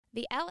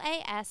The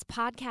LAS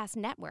Podcast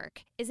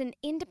Network is an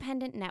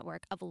independent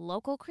network of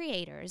local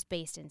creators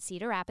based in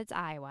Cedar Rapids,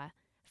 Iowa.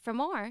 For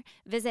more,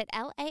 visit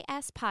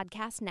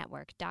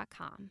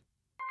laspodcastnetwork.com.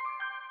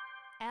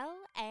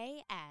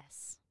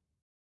 LAS.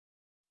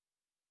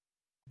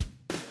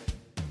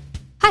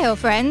 Hi,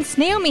 friends.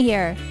 Naomi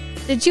here.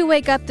 Did you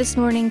wake up this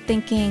morning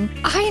thinking,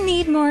 I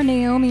need more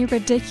Naomi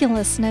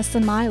ridiculousness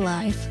in my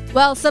life?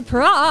 Well,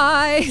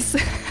 surprise!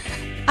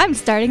 I'm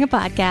starting a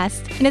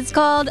podcast, and it's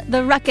called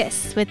The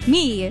Ruckus with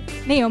me,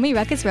 Naomi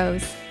Ruckus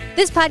Rose.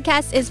 This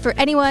podcast is for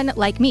anyone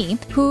like me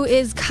who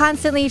is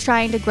constantly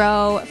trying to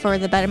grow for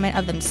the betterment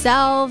of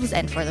themselves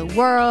and for the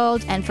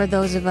world, and for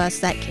those of us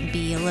that can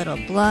be a little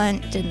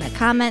blunt in the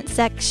comment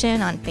section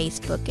on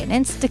Facebook and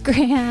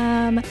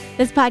Instagram.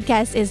 This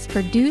podcast is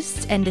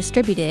produced and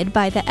distributed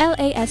by the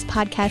LAS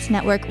Podcast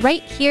Network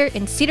right here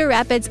in Cedar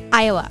Rapids,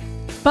 Iowa.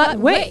 But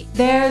wait,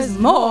 there's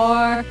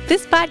more.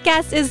 This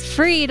podcast is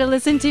free to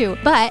listen to,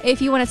 but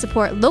if you want to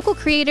support local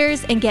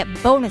creators and get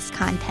bonus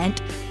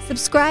content,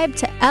 subscribe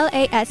to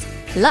LAS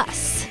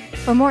Plus.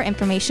 For more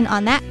information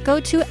on that,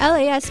 go to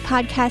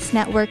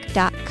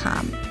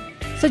laspodcastnetwork.com.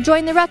 So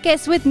join the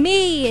ruckus with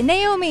me,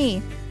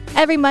 Naomi,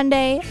 every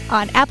Monday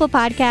on Apple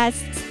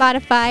Podcasts,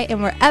 Spotify,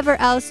 and wherever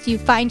else you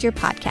find your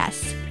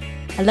podcasts.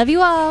 I love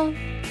you all,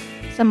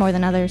 some more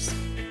than others.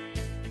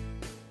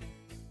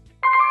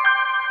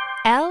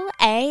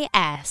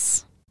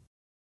 LAS.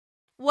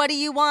 What do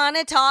you want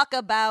to talk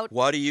about?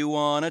 What do you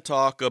want to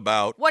talk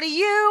about? What do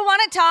you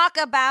want to talk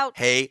about?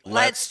 Hey,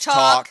 let's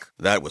talk.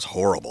 That was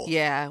horrible.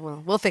 Yeah,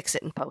 well, we'll fix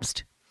it in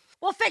post.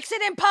 We'll fix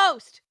it in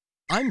post.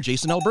 I'm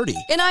Jason Alberti.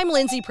 And I'm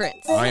Lindsay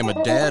Prince. I am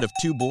a dad of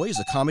two boys,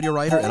 a comedy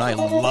writer, and I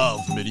love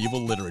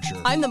medieval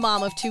literature. I'm the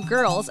mom of two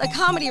girls, a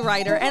comedy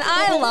writer, and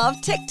I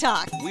love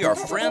TikTok. We are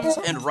friends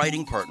and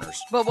writing partners.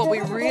 But what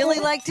we really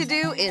like to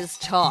do is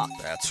talk.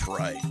 That's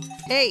right.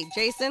 Hey,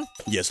 Jason.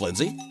 Yes,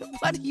 Lindsay?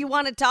 What do you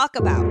want to talk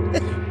about?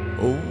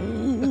 Oh,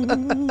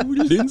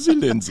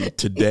 Lindsay.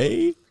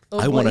 Today,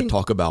 I want to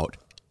talk about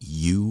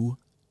UAPs.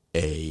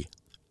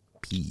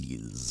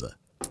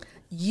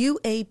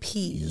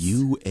 UAPs.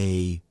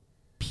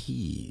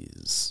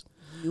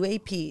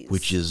 UAPs.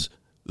 Which is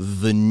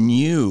the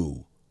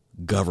new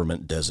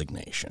government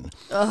designation,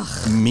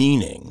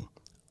 meaning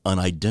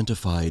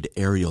unidentified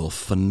aerial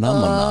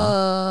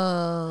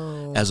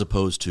phenomena, as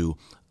opposed to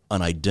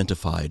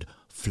unidentified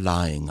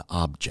flying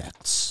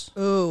objects.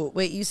 Oh,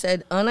 wait, you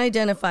said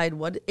unidentified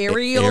what?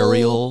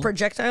 Aerial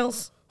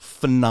projectiles?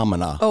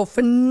 Phenomena. Oh,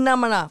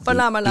 phenomena.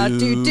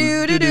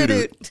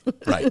 Do.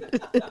 Right.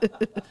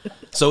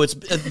 So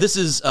this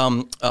is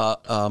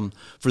for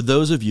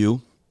those of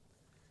you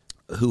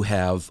who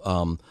have,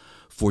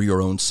 for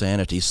your own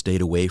sanity, stayed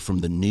away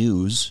from the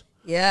news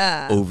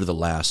over the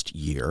last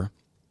year.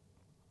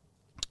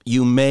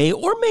 You may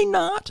or may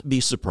not be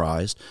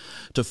surprised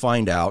to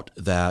find out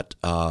that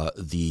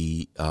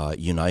the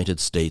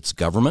United States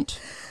government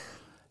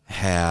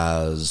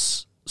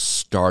has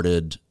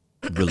started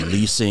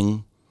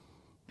releasing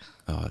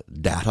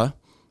data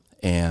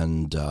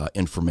and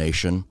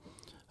information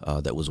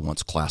that was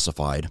once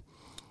classified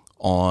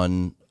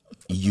on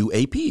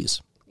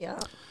UAPs. Yeah.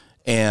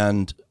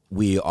 And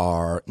we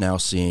are now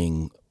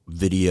seeing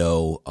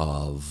video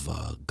of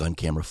gun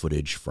camera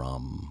footage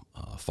from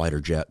fighter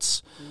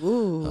jets.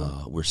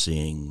 We're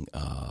seeing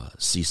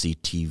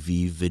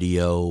CCTV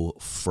video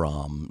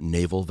from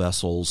naval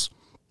vessels.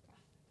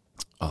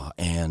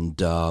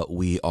 And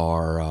we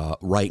are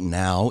right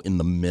now in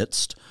the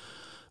midst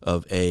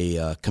of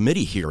a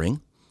committee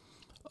hearing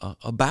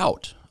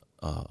about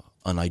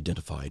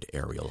unidentified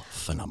aerial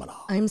phenomena.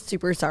 I'm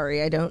super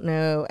sorry. I don't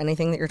know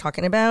anything that you're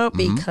talking about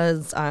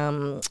because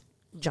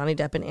Johnny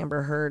Depp and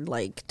Amber Heard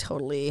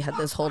totally had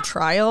this whole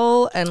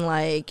trial, and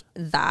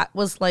that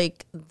was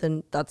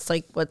that's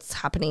what's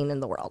happening in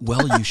the world.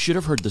 Well, you should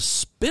have heard the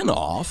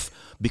spin-off,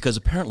 because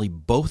apparently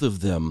both of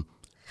them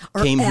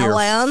came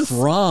aliens here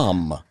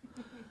from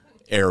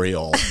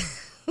aerial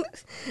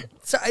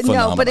So,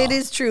 no, but it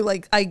is true.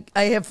 I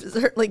have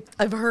heard,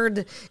 I've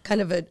heard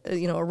kind of a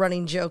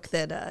running joke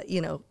that that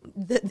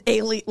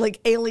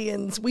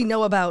aliens we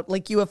know about,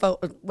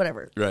 UFO,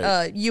 whatever,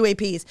 right.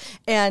 UAPs,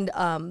 and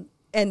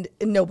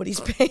nobody's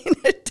paying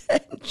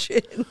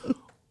attention.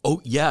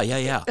 Oh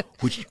yeah.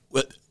 Which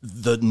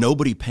the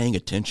nobody paying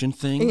attention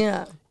thing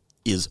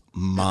is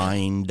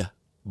mind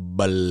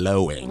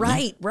blowing.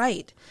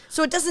 Right.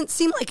 So it doesn't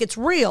seem like it's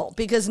real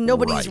because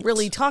nobody's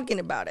really talking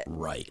about it.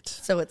 Right.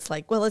 So it's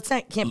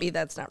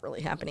that's not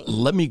really happening.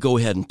 Let me go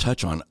ahead and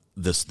touch on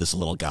this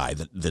little guy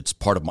that's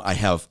part of my. I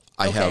have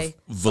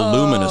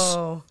voluminous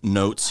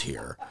notes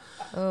here.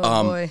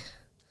 Oh boy.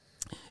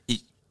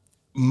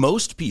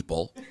 Most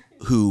people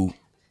who,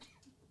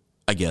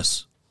 I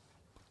guess,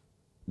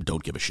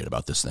 don't give a shit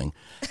about this thing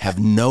have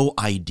no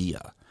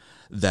idea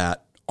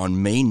that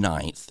on May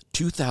 9th,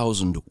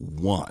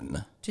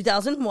 2001...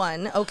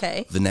 2001,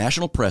 okay. The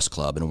National Press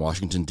Club in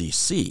Washington,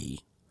 D.C.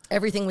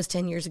 Everything was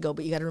 10 years ago,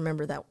 but you got to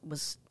remember that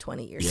was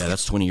 20 years ago. Yeah,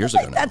 that's 20 years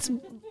ago now. That's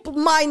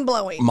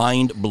mind-blowing.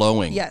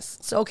 Mind-blowing. Yes.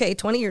 So, okay,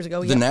 20 years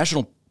ago, The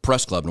National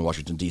press club in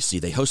Washington, D.C.,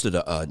 they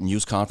hosted a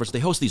news conference. They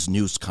host these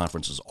news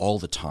conferences all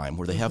the time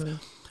where they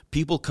have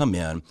people come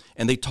in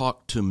and they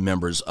talk to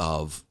members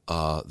of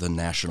the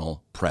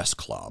National Press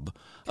Club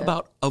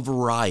about a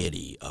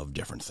variety of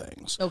different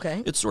things.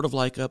 Okay. It's sort of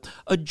like a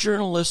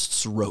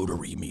journalist's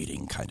Rotary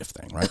meeting kind of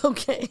thing, right?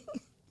 Okay.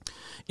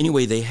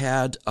 Anyway, they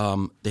had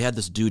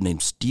this dude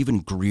named Stephen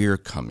Greer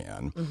come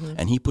in,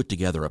 and he put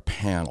together a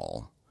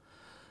panel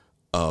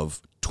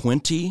of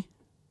 20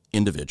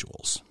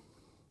 individuals.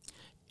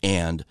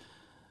 And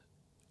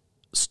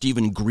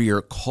Stephen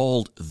Greer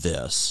called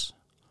this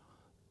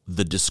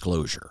the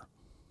disclosure.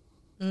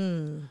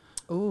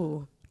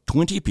 Ooh.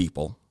 20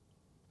 people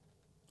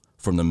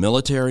from the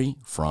military,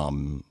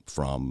 from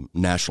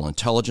national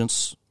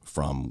intelligence,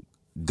 from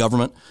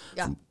government,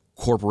 from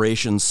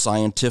corporations,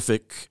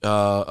 scientific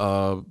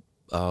Fancy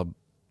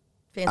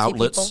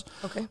outlets.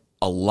 people. Okay.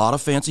 A lot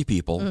of fancy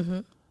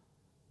people,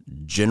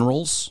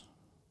 generals,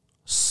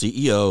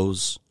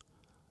 CEOs,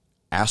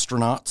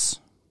 astronauts.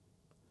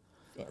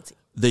 Fancy.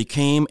 They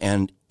came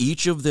and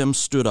each of them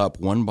stood up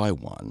one by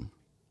one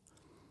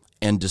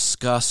and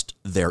discussed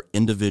their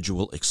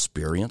individual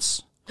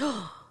experience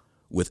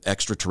with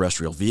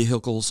extraterrestrial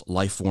vehicles,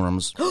 life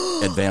forms,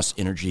 advanced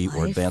energy,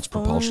 or advanced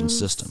propulsion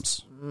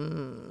systems.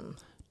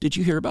 Did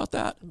you hear about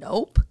that?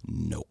 Nope.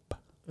 Nope.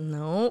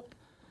 Nope.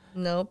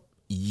 Nope.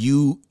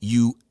 You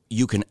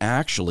can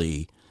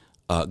actually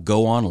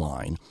go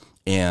online,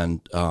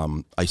 and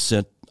I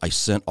sent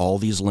all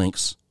these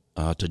links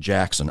to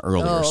Jackson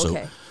earlier. Oh,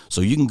 okay.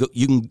 So you can go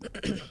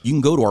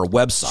to our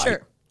website,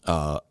 Sure.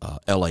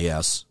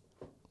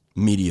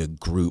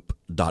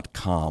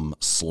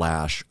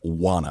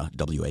 lasmediagroup.com/WANNA,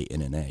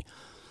 WANNA,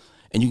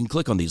 and you can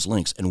click on these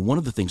links. And one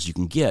of the things you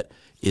can get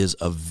is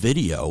a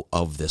video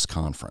of this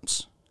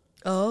conference.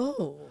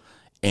 Oh.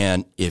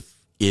 And if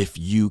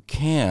you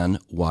can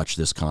watch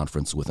this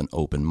conference with an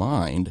open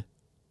mind,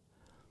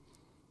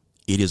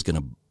 it is going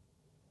to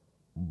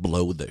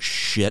blow the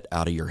shit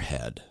out of your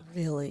head.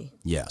 Really?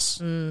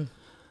 Yes.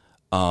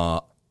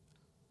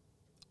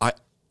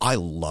 I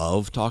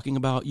love talking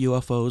about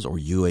UFOs, or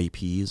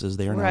UAPs as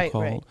they are now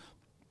called. Right.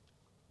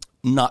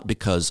 Not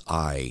because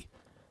I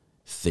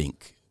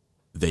think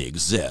they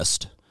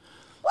exist.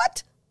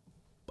 What?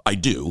 I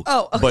do.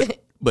 Oh, okay.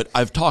 But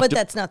I've talked. But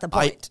that's not the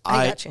point.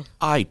 I got you.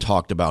 I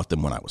talked about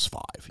them when I was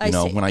 5. I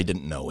see. When I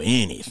didn't know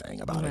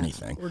anything about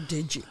anything. Or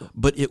did you?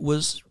 But it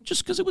was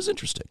just because it was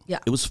interesting. Yeah.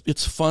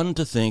 It's fun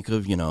to think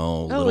of,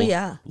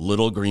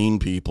 little green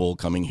people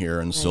coming here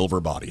in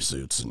silver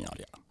bodysuits and yada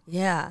yada.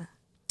 Yeah.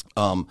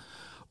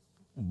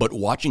 But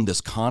watching this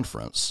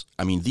conference,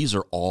 I mean, these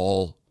are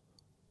all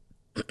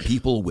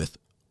people with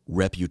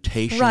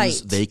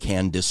reputations they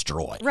can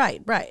destroy.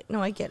 Right.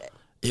 No, I get it.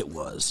 It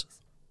was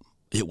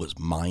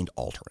mind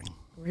altering.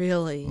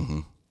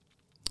 Really?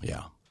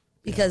 Yeah.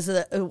 Because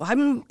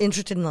I'm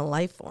interested in the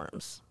life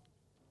forms.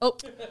 Oh,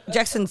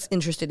 Jackson's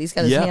interested. He's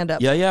got his hand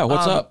up. Yeah.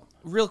 What's up?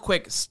 Real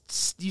quick,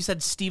 you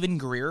said Stephen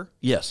Greer?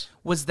 Yes.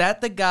 Was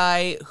that the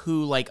guy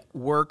who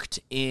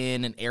worked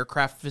in an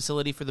aircraft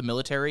facility for the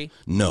military?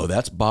 No,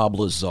 that's Bob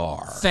Lazar.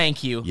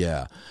 Thank you.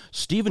 Yeah.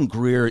 Stephen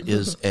Greer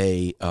is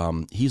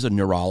he's a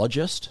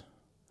neurologist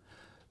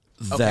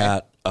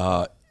that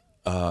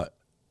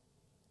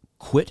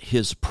quit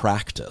his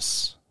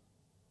practice,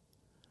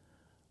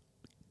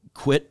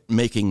 quit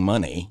making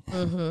money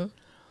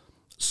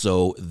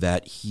so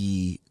that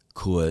he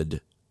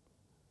could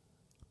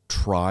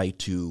try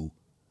to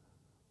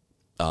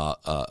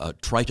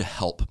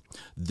help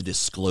the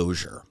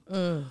disclosure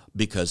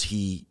because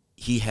he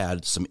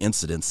had some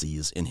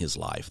incidences in his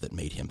life that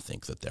made him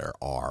think that there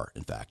are,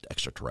 in fact,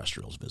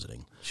 extraterrestrials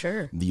visiting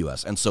the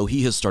U.S. And so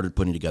he has started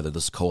putting together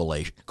this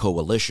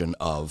coalition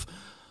of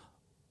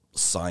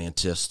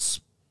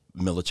scientists,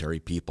 military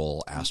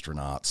people,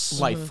 astronauts,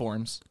 Life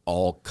forms,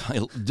 all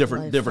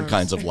different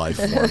kinds of life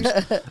forms,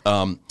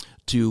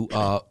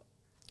 to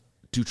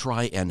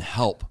try and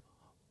help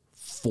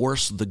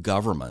force the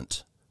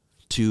government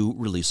to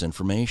release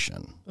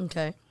information.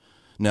 Okay.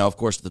 Now, of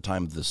course, at the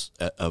time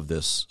of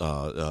this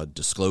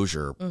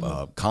disclosure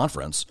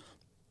conference,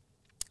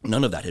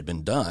 none of that had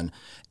been done,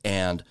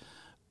 and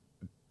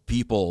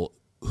people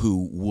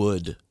who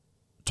would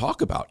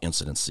talk about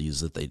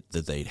incidences that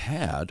they'd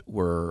had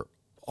were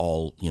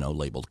all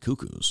labeled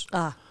cuckoos.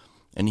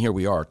 And here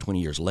we are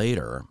 20 years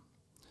later,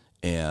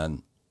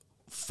 and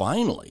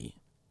finally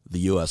the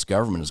U.S.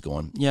 government is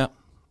going, yeah,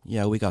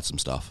 we got some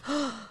stuff.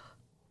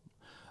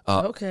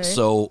 Okay.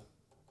 So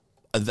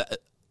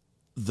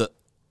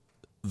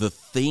the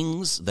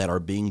things that are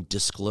being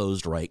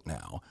disclosed right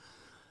now,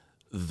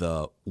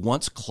 the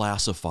once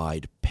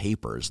classified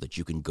papers that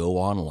you can go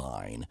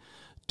online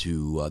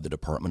to the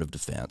Department of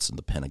Defense and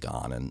the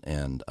Pentagon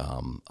and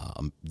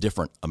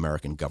different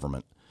American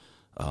government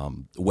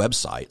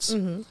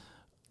websites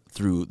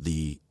through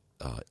the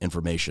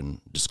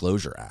Information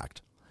Disclosure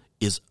Act,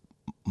 is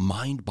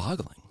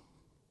mind-boggling.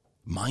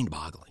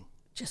 Mind-boggling.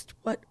 Just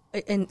what?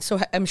 And so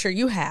I'm sure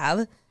you've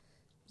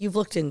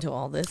looked into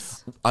all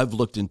this. I've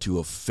looked into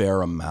a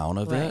fair amount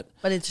of it.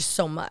 But it's just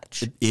so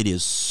much. It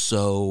is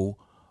so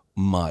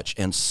much,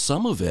 and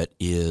some of it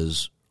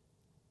is,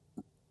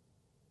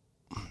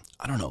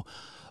 I don't know.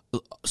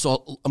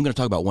 So I'm going to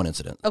talk about one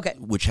incident, Okay.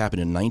 which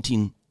happened in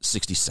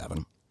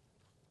 1967,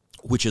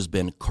 which has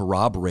been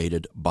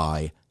corroborated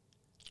by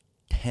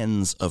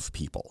tens of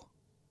people,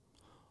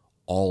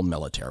 all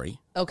military.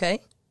 Okay.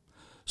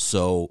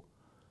 So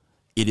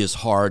it is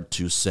hard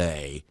to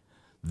say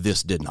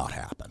this did not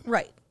happen.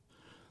 Right.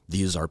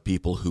 These are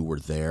people who were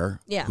there,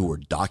 Yeah. who were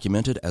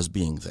documented as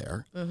being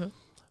there,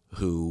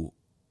 who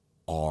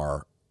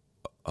are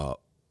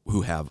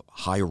who have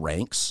high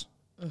ranks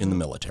in the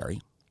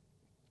military,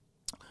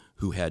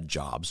 who had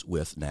jobs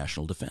with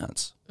national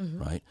defense,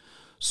 right?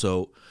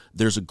 So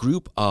there's a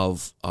group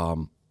of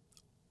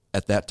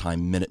at that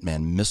time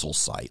Minuteman missile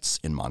sites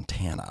in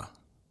Montana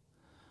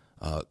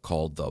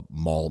called the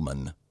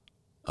Malman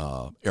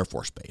Air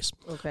Force Base.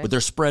 Okay. But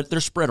they're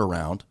spread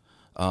around.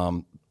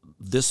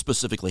 This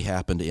specifically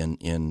happened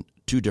in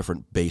two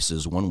different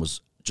bases. One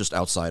was just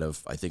outside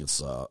of, I think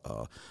it's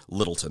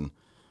Littleton,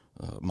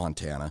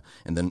 Montana,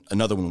 and then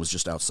another one was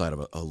just outside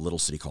of a little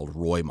city called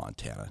Roy,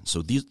 Montana.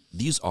 So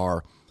these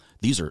are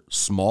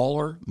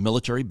smaller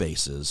military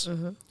bases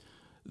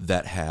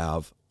that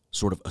have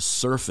sort of a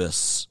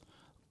surface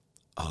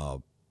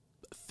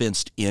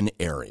fenced-in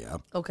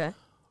area, Okay.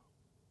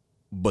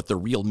 but the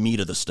real meat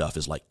of the stuff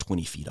is like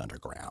 20 feet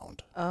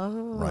underground. Oh.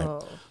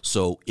 Right.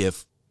 So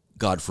if,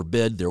 God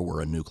forbid, there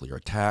were a nuclear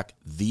attack,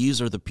 these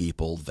are the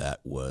people that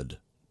would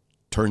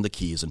turn the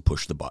keys and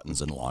push the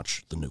buttons and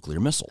launch the nuclear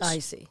missiles. I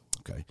see.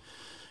 Okay.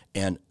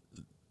 And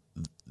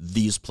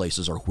these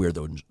places are where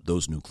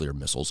those nuclear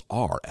missiles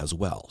are as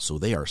well. So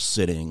they are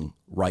sitting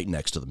right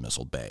next to the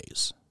missile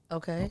bays.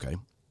 Okay. Okay.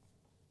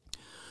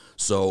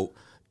 So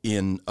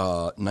in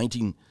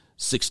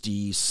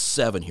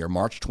 1967 here,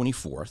 March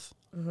 24th,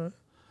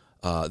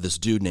 this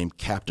dude named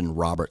Captain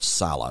Robert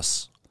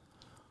Salas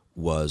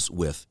was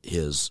with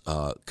his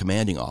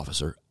commanding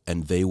officer,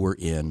 and they were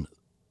in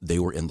the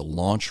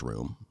launch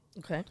room,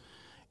 Okay.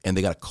 and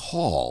they got a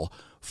call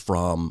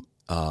from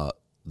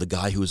the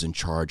guy who was in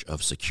charge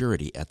of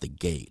security at the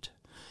gate,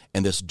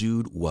 and this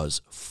dude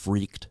was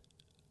freaked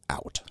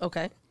out.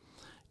 Okay.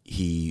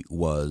 He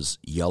was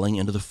yelling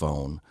into the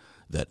phone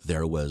that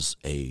there was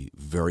a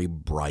very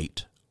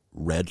bright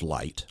red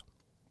light,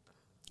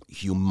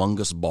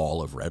 humongous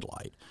ball of red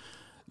light,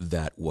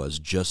 that was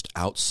just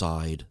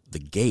outside the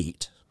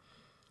gate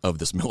of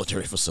this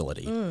military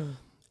facility.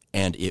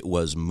 And it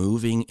was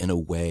moving in a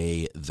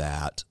way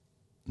that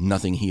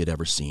nothing he had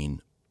ever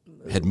seen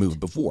had moved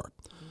before.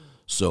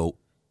 So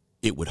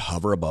it would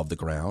hover above the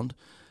ground,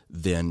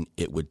 then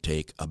it would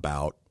take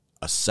about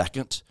a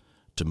second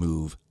to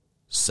move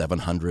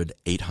 700,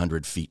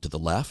 800 feet to the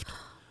left.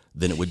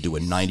 Then it would do a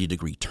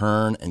 90-degree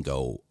turn and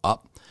go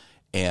up.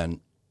 And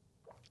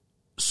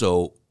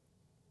so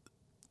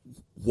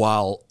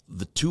while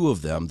the two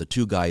of them, the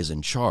two guys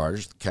in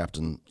charge,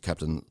 Captain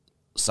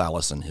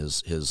Salas and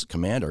his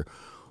commander,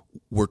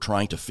 were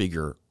trying to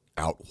figure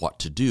out what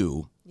to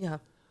do, Yeah.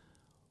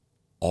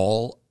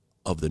 all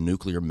of the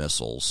nuclear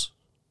missiles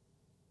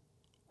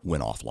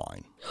went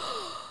offline.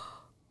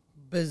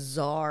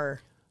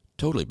 Bizarre.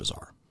 Totally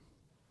bizarre.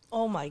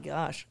 Oh my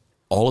gosh.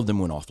 All of them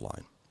went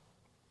offline.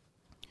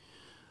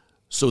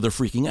 So they're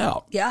freaking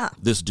out. Yeah.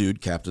 This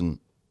dude, Captain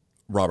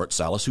Robert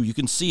Salas, who you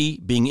can see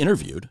being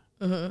interviewed,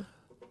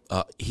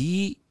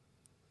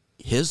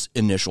 his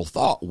initial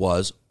thought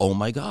was, oh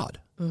my God,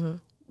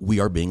 we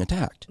are being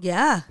attacked.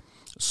 Yeah.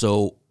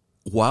 So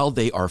while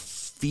they are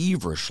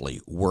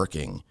feverishly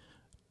working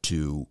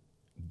to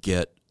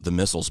get the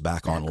missiles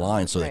back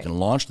online so they right. can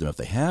launch them if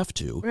they have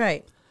to,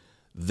 Right.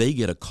 they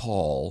get a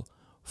call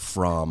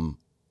from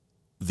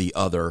the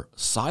other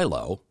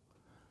silo,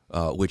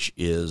 which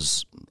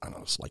is, I don't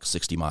know, it's like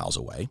 60 miles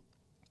away.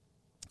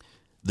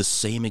 The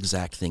same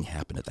exact thing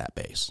happened at that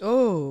base.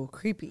 Oh,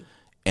 creepy.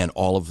 And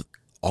all of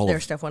Their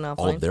stuff went All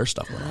offline? of their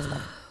stuff went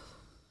offline.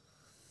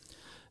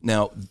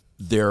 Now,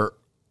 there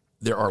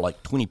are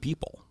like 20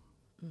 people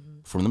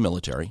from the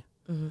military.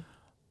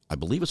 I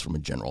believe it's from a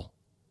general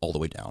all the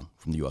way down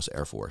from the U.S.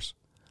 Air Force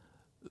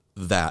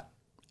that,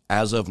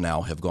 as of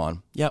now, have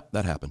gone, yep,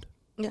 that happened.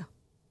 Yeah.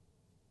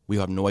 We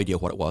have no idea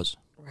what it was,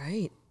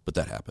 Right. but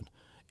that happened.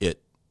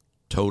 It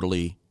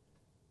totally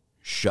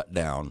shut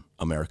down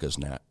America's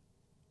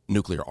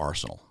nuclear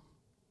arsenal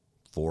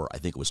for, I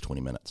think it was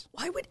 20 minutes.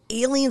 Why would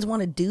aliens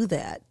want to do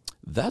that?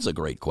 That's a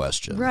great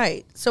question.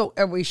 Right. So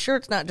are we sure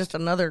it's not just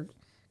another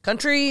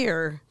country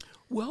or?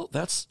 Well,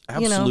 that's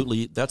You know.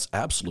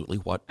 absolutely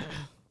what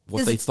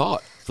they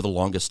thought for the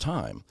longest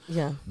time.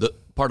 Yeah. The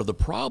part of the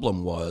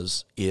problem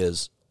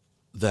is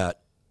that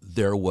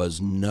there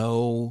was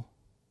no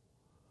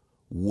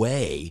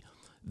way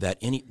that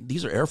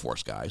these are Air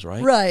Force guys,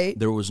 right? Right.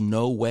 There was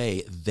no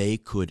way they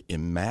could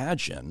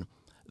imagine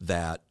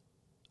that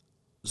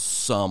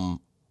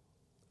some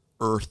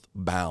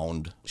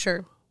earthbound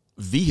Sure.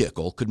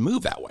 vehicle could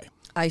move that way.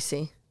 I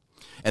see.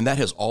 And that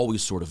has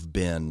always sort of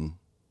been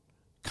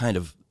kind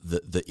of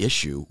the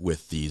issue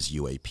with these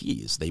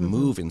UAPs. They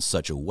move in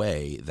such a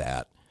way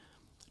that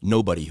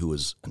nobody who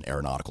is an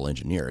aeronautical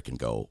engineer can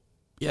go,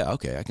 Yeah,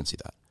 okay, I can see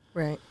that.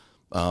 Right.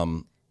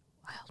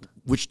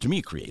 Which to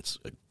me creates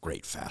a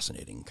great,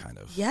 fascinating kind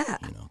of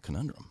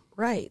conundrum.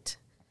 Right.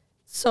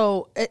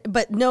 So,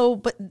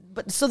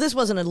 so this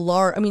wasn't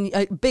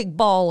a big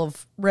ball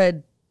of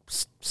red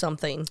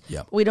something.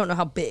 Yeah. We don't know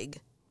how big.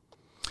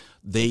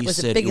 They Was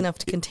it said big enough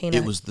to contain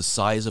it a- was the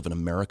size of an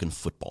American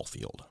football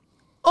field.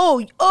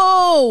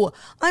 Oh,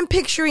 I'm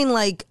picturing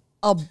like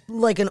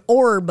an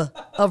orb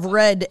of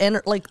red,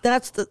 and like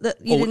that's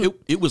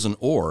It was an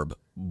orb,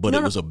 but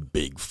it was a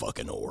big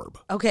fucking orb.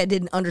 Okay, I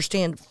didn't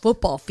understand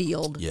football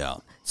field. Yeah.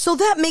 So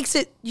that makes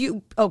it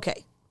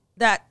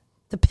that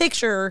the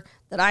picture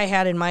that I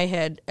had in my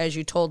head as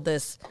you told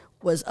this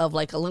was of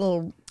like a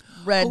little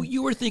red. Oh,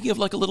 you were thinking of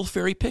like a little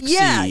fairy pixie.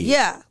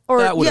 Yeah.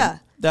 Or that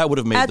would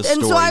have made the story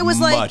and so I was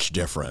much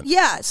different.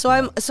 Yeah, so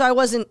I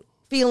wasn't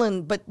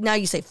feeling, but now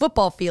you say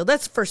football field.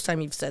 That's the first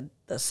time you've said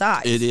the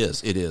size. It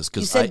is. You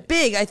said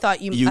big. I thought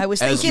I was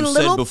as thinking you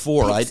little said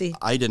before, pixie.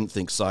 I didn't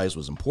think size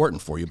was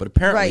important for you, but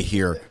apparently Right.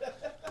 here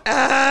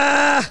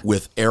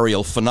with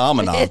aerial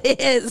phenomena. It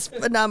is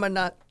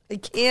phenomena. I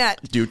can't.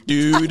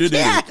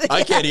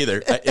 I can't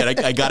either.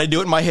 I got to do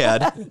it in my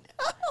head.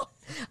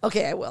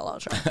 Okay, I will. I'll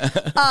try.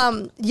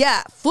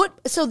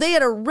 So they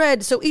had a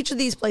red. So each of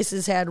these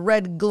places had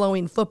red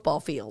glowing football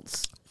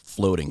fields.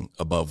 Floating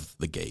above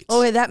the gates.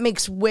 Oh, that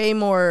makes way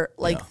more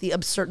Yeah. the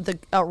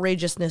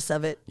outrageousous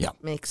of it. Yeah.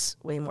 Makes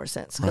way more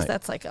sense because Right.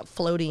 that's like a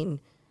floating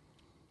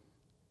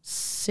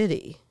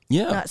city.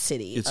 Yeah. Not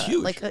city. It's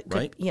huge,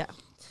 right? Yeah.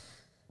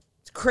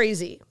 It's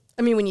crazy.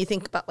 I mean, when you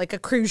think about like a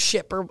cruise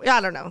ship or I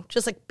don't know,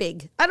 just like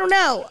big. I don't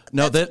know.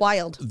 No, that's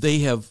wild. They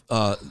have.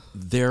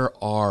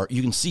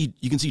 You can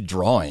see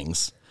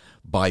drawings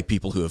by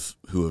people who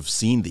have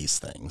seen these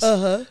things.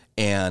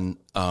 And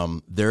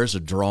there's a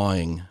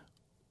drawing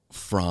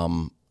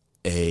from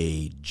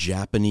a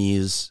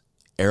Japanese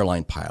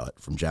airline pilot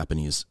from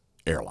Japanese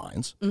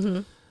Airlines,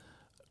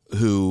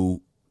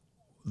 who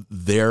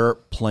their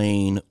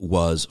plane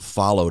was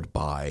followed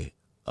by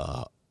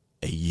a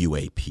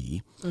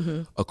UAP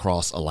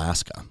across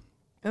Alaska.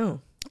 Oh.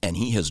 And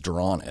he has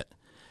drawn it.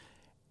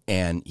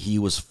 And he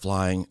was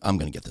flying, I'm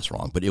going to get this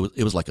wrong, but it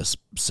was like a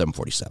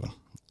 747.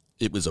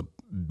 It was a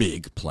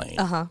big plane.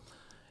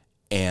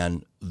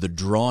 And the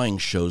drawing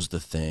shows the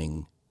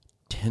thing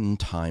 10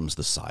 times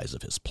the size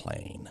of his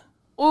plane.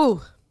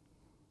 Ooh.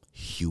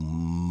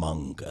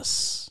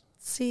 Humongous.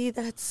 See,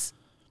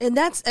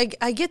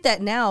 I get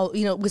that now,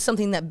 with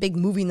something that big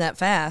moving that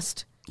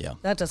fast. Yeah.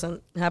 That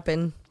doesn't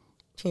happen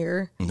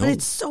here. No. But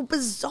it's so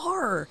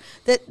bizarre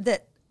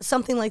that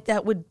something like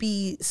that would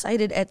be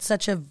cited at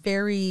such a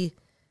very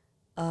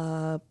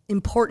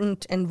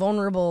important and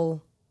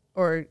vulnerable,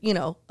 or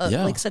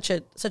like such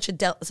a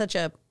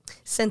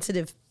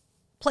sensitive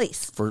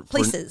place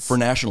places for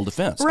national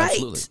defense. Right.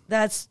 Absolutely.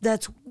 That's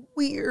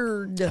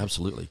weird.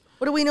 Absolutely.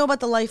 What do we know about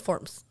the life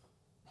forms?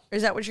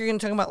 Is that what you're going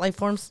to talk about, life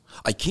forms?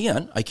 I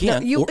can. No,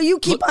 you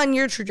keep look, on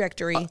your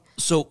trajectory.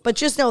 But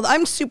just know that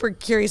I'm super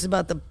curious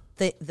about the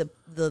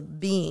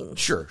being.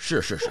 Sure.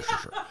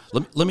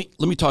 Let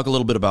me talk a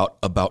little bit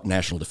about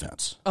national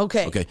defense.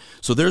 Okay.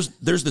 So there's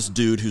this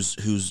dude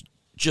who's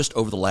just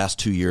over the last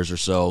 2 years or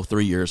so,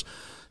 3 years,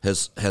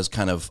 has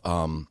kind of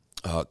come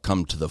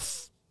to the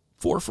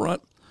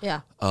forefront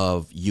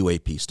of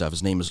UAP stuff.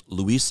 His name is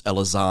Luis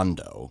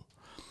Elizondo.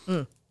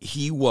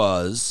 He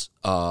was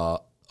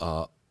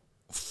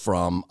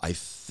from, I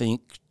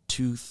think,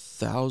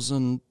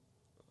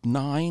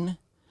 2009.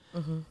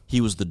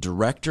 He was the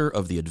director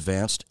of the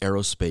Advanced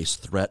Aerospace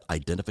Threat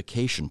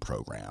Identification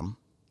Program.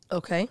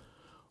 Okay.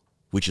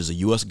 Which is a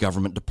U.S.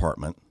 government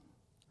department,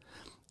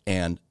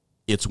 and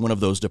it's one of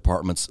those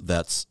departments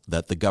that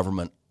the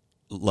government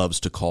loves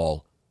to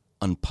call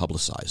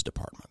unpublicized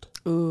department.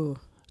 Ooh.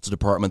 It's a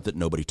department that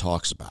nobody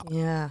talks about.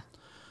 Yeah.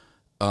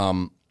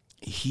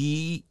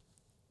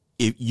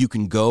 You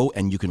can go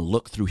and you can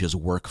look through his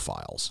work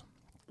files.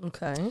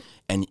 Okay.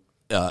 And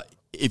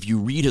if you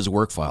read his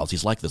work files,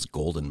 he's like this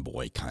golden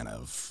boy kind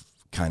of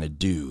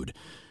dude.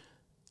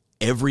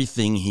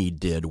 Everything he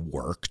did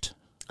worked.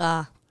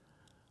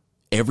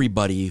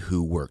 Everybody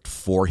who worked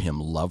for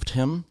him loved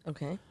him.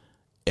 Okay.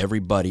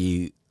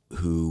 Everybody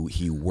who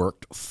he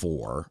worked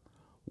for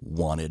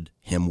wanted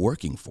him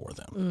working for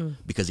them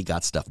because he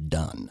got stuff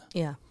done.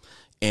 Yeah.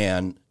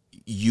 And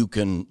you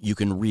can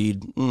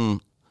read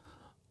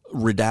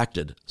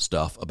redacted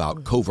stuff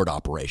about covert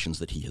operations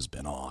that he has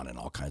been on and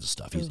all kinds of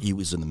stuff. He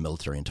was in the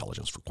military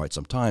intelligence for quite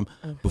some time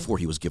before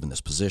he was given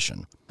this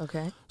position.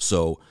 Okay.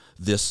 So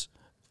this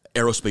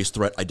aerospace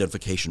threat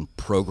identification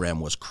program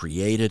was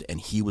created,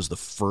 and he was the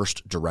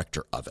first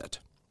director of it.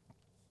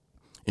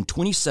 In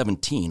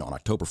 2017, on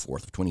October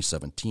 4th of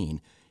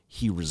 2017,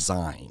 he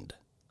resigned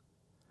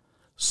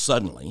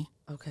suddenly.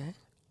 Okay.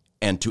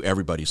 And to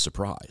everybody's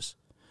surprise.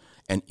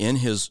 And in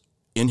his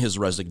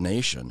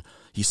resignation,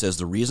 he says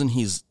the reason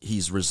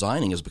he's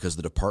resigning is because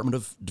the Department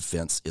of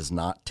Defense is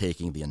not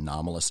taking the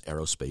anomalous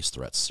aerospace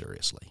threats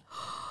seriously.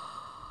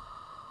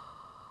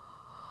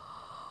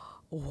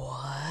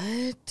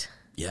 What?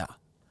 Yeah.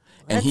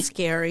 That's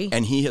scary.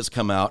 And he has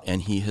come out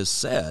and he has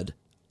said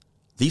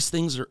These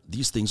things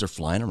are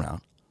flying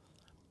around.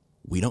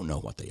 We don't know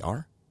what they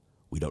are.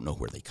 We don't know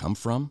where they come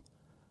from.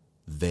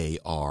 They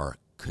are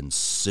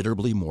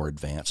considerably more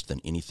advanced than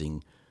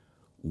anything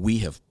we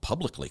have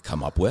publicly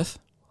come up with.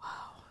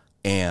 Wow.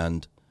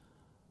 And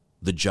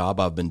the job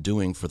I've been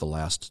doing for the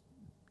last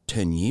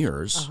 10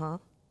 years,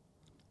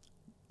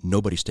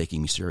 nobody's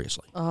taking me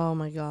seriously. Oh,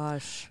 my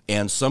gosh.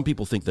 And some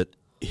people think that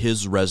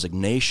his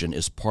resignation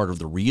is part of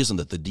the reason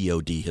that the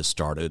DOD has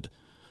started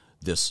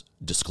this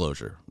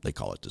disclosure. They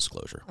call it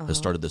disclosure. Has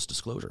started this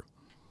disclosure,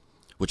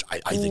 which I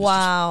think is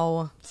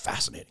just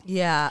fascinating.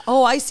 Yeah.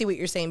 Oh, I see what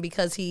you're saying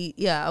because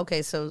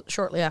okay. So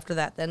shortly after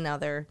that, then now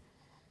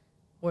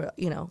we're a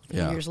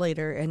few years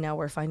later, and now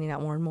we're finding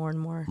out more and more and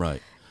more.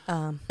 Right.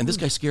 And this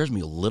guy scares me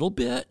a little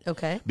bit.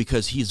 Okay.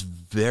 Because he's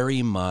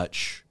very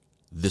much,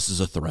 this is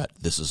a threat,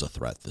 this is a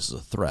threat, this is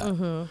a threat.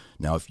 Mm-hmm.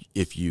 Now,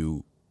 if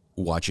you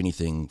watch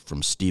anything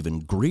from Stephen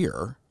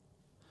Greer,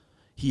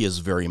 he is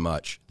very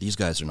much, these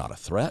guys are not a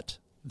threat.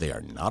 They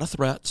are not a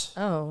threat.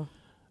 Oh.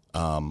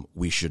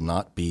 We should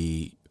not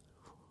be,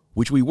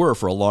 which we were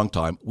for a long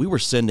time. We were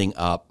sending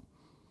up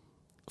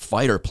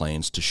fighter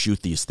planes to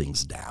shoot these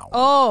things down.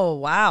 Oh,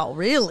 wow.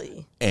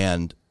 Really?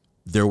 And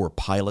there were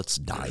pilots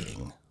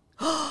dying.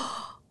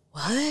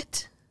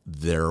 What?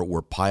 There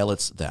were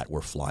pilots that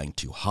were flying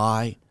too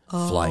high,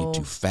 flying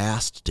too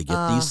fast to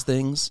get these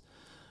things.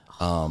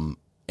 And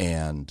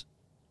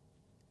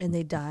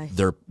they die.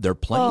 Their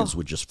planes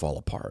would just fall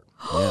apart.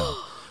 Yeah.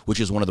 Which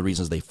is one of the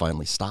reasons they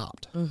finally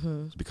stopped.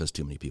 Mm-hmm. Because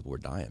too many people were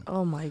dying.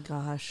 Oh my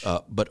gosh.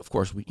 But of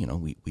course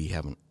we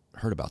haven't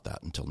heard about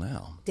that until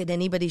now. Did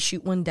anybody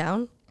shoot one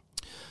down?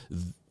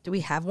 Do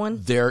we have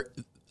one?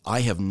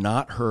 I have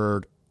not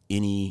heard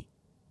any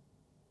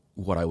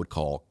what I would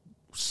call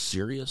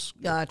serious,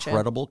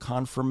 credible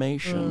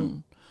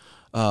confirmation.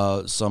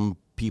 Some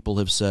people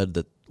have said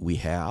that we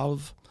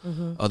have.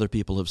 Mm-hmm. Other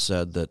people have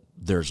said that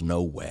there's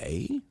no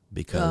way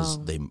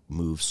because they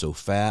move so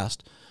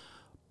fast.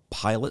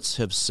 Pilots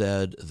have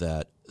said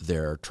that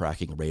their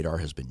tracking radar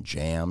has been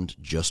jammed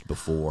just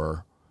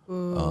before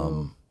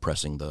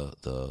pressing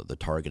the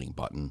targeting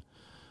button.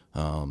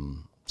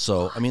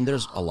 So, I mean,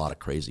 there's a lot of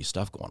crazy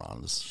stuff going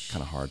on. It's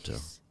kind of hard to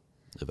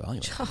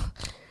evaluate.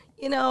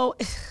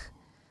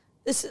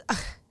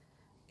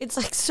 It's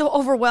like so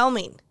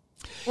overwhelming.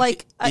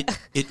 Like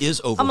it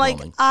is overwhelming. I'm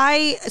like,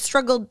 I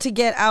struggled to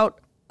get out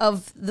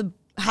of the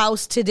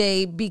house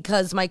today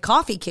because my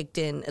coffee kicked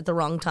in at the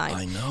wrong time.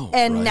 I know.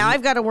 And now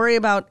I've got to worry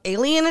about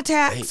alien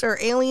attacks or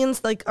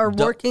aliens are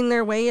working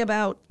their way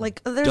about.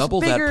 Like, there's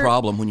double that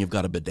problem when you've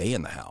got a bidet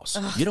in the house.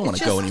 You don't want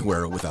to go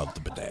anywhere without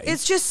the bidet.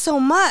 It's just so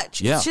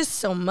much. Yeah. It's just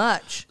so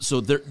much.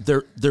 So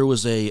there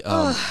was a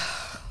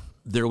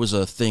there was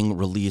a thing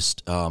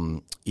released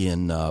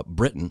in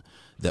Britain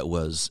that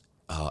was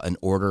an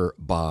order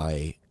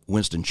by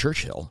Winston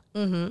Churchill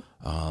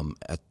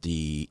at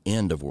the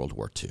end of World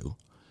War II,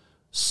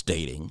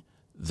 stating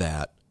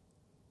that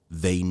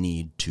they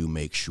need to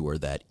make sure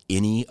that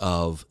any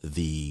of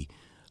the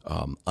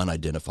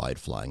unidentified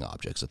flying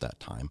objects at that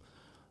time,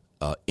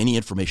 any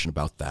information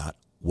about that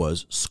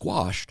was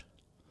squashed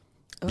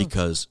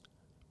because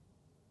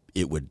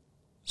it would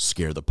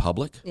scare the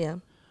public. Yeah.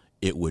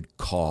 It would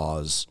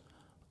cause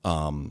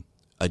a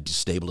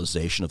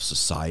destabilization of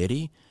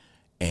society,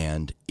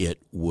 and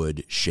it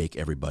would shake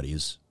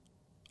everybody's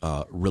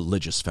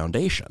religious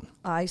foundation.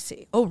 I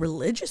see. Oh,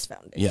 religious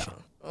foundation. Yeah.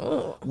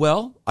 Oh.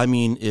 Well, I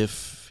mean,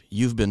 if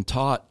you've been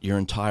taught your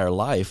entire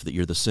life that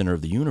you're the center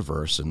of the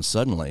universe, and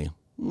suddenly,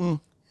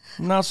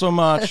 not so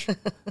much.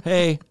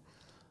 Hey,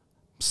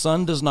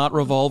 sun does not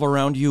revolve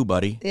around you,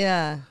 buddy.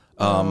 Yeah.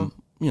 You're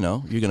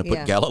going to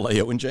put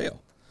Galileo in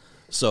jail.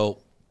 So.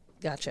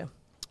 Gotcha.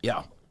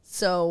 Yeah.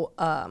 So,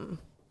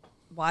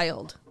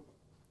 wild.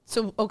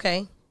 So,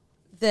 okay.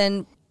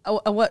 Then,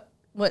 what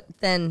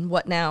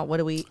now? What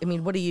do we, I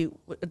mean, what do you,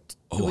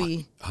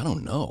 I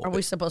don't know. Are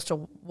we supposed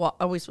to, what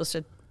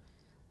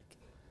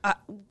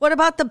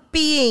about the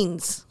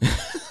beans?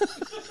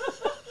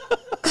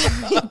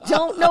 I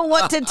don't know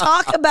what to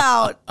talk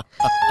about.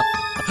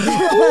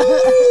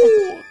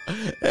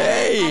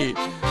 Hey,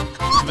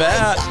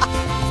 that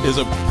is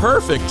a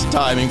perfect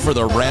timing for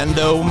the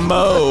Rando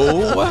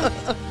Mo.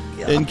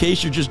 In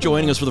case you're just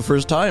joining us for the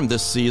first time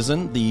this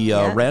season, the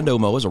Rando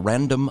Mo is a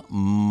random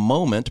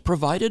moment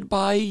provided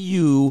by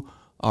you,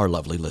 our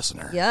lovely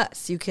listener.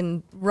 Yes, you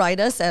can write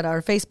us at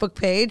our Facebook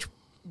page.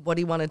 What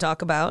do you want to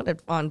talk about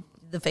on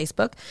the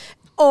Facebook?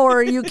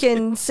 Or you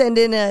can send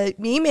in an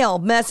email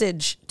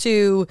message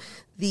to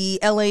the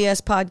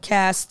LAS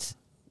podcast.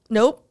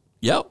 Nope.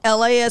 Yep.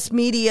 LAS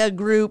Media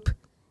Group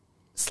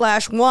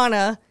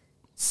 /WANNA.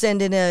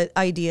 Send in an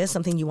idea,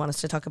 something you want us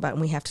to talk about,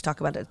 and we have to talk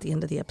about it at the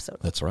end of the episode.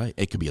 That's right.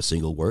 It could be a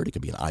single word. It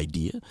could be an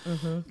idea.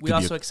 Mm-hmm. We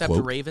also accept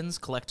ravens,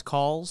 collect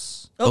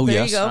calls. Oh, there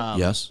yes. you go.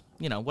 Yes.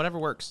 Whatever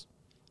works.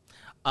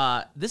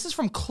 This is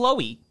from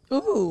Chloe.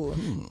 Ooh.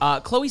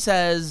 Chloe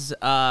says,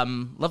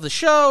 love the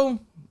show.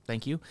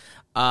 Thank you.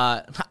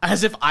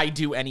 As if I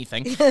do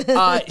anything.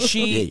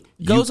 She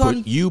goes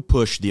on. You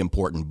push the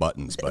important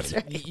buttons,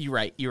 buddy.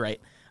 Right. You're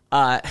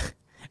right.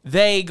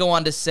 They go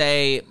on to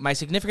say, my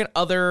significant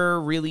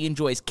other really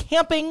enjoys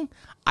camping.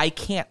 I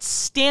can't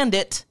stand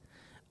it.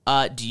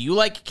 Do you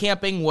like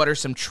camping? What are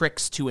some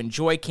tricks to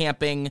enjoy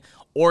camping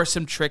or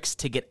some tricks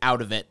to get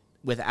out of it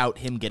without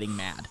him getting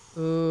mad?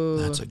 Ooh.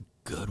 That's a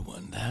good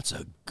one. That's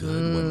a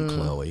good one,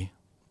 Chloe.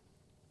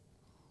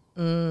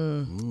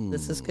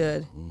 This is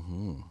good.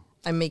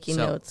 I'm making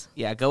notes.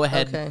 Yeah, go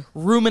ahead. Okay.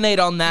 Ruminate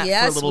on that for a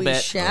Yes, little we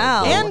bit.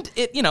 shall. And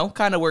it,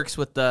 kind of works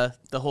with the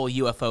whole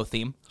UFO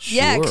theme.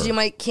 Yeah, because Sure. you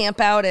might camp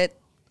out at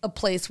a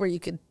place where you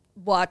could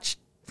watch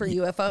for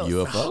UFOs.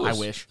 UFOs. I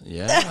wish.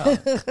 Yeah.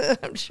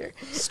 I'm sure.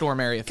 Storm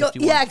Area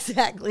 51. Yeah,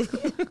 exactly.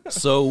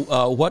 So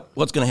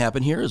what's going to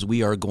happen here is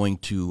we are going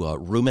to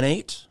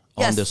ruminate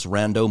on Yes. this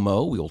rando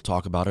mo. We will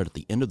talk about it at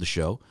the end of the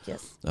show.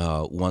 Yes.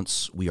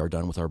 Once we are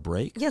done with our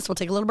break, Yes, we'll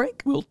take a little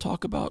break. we'll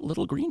talk about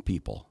little green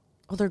people.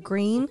 Oh, they're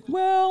green?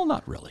 Well,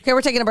 not really. Okay,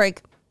 we're taking a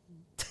break.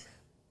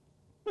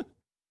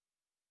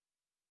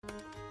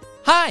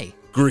 Hi.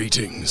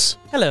 Greetings.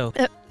 Hello.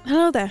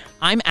 Hello there.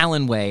 I'm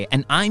Alan Way,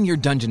 and I'm your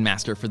dungeon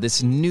master for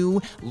this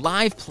new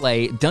live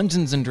play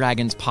Dungeons &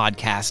 Dragons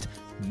podcast,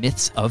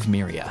 Myths of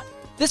Myria.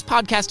 This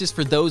podcast is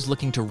for those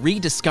looking to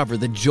rediscover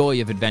the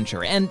joy of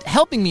adventure, and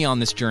helping me on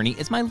this journey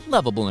is my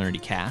lovable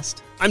nerdy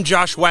cast. I'm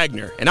Josh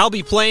Wagner, and I'll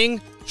be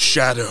playing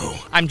Shadow.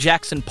 I'm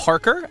Jackson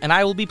Parker, and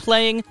I will be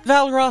playing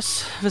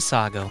Valros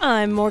Visago.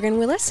 I'm Morgan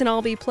Willis, and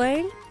I'll be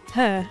playing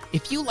her.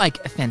 If you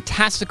like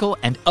fantastical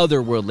and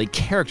otherworldly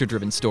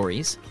character-driven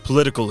stories,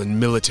 Political and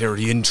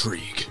military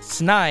intrigue.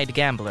 Snide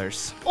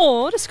gamblers.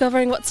 Or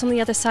discovering what's on the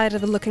other side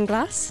of the looking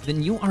glass.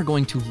 then you are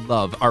going to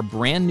love our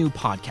brand new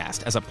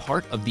podcast as a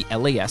part of the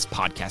LAS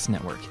Podcast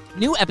Network.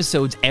 New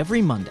episodes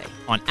every Monday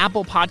on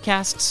Apple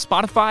Podcasts,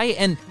 Spotify,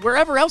 and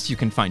wherever else you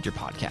can find your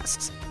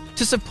podcasts.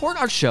 To support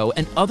our show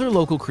and other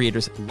local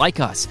creators like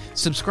us,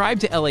 subscribe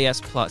to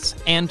LAS Plus.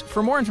 And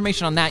for more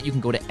information on that, you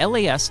can go to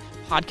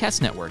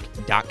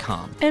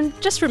laspodcastnetwork.com. And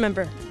just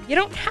remember, you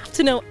don't have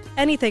to know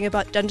anything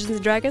about Dungeons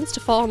 & Dragons to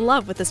fall in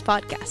love with this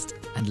podcast.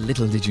 And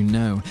little did you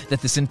know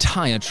that this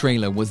entire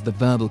trailer was the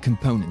verbal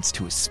components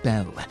to a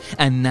spell.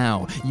 And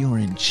now you're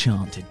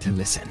enchanted to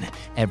listen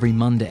every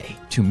Monday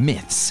to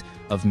Myths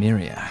of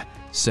Myria.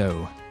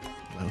 So,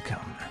 welcome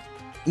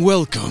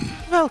Welcome.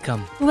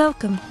 Welcome.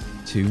 Welcome.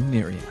 to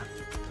Myria.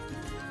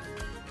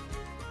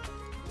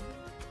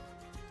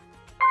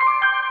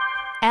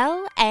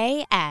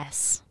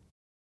 LAS.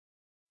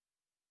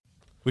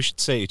 We should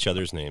say each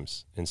other's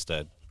names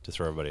instead to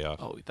throw everybody off.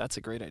 Oh, that's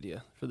a great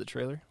idea for the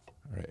trailer.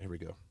 All right, here we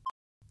go.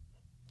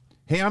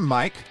 Hey, I'm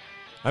Mike.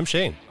 I'm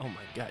Shane. Oh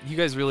my God, you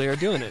guys really are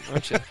doing it,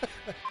 aren't you?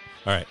 All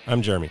right,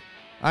 I'm Jeremy.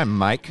 I'm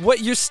Mike. What,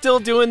 you're still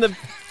doing the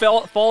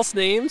false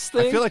names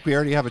thing? I feel like we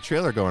already have a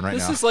trailer going right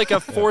this now. is like a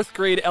fourth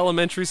grade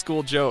elementary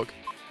school joke.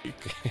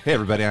 Hey,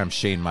 everybody, I'm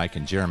Shane, Mike,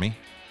 and Jeremy.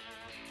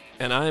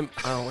 And I'm,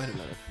 oh, wait a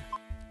minute.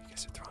 You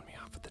guys are throwing me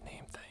off with the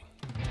name thing.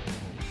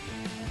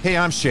 Hey,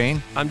 I'm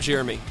Shane. I'm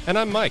Jeremy. And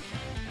I'm Mike.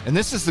 And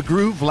this is the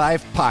Groove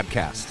Live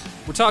Podcast.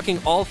 We're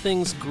talking all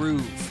things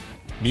groove.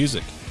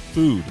 Music,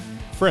 food,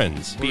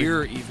 friends,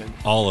 Beer even.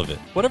 all of it.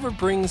 Whatever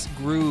brings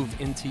groove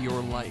into your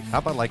life. How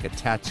about like a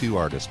tattoo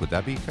artist? Would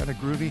that be kind of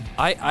groovy?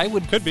 I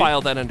would Could be.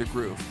 file that under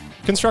groove.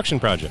 Construction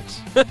projects.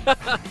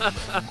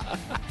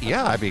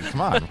 Yeah, I mean,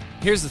 come on.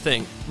 Here's the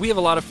thing. We have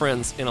a lot of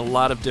friends in a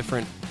lot of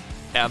different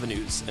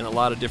avenues and a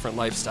lot of different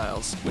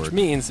lifestyles, which Word.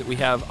 means that we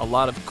have a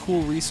lot of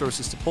cool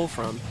resources to pull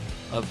from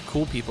of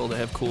cool people that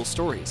have cool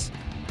stories.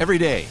 Every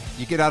day,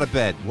 you get out of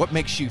bed. What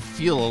makes you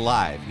feel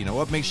alive? You know,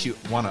 what makes you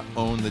want to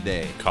own the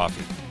day?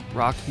 Coffee.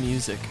 Rock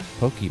music.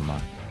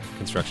 Pokemon.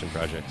 Construction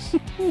projects.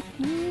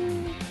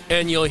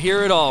 And you'll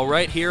hear it all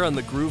right here on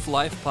the Groove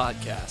Life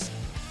Podcast.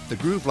 The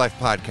Groove Life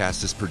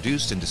Podcast is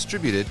produced and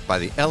distributed by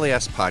the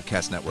LAS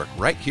Podcast Network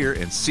right here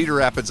in Cedar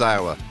Rapids,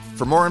 Iowa.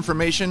 For more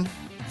information,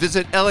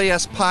 visit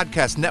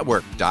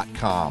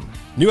laspodcastnetwork.com.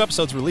 New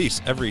episodes release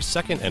every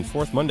second and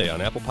fourth Monday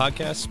on Apple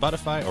Podcasts,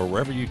 Spotify, or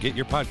wherever you get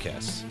your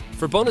podcasts.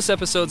 For bonus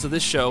episodes of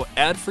this show,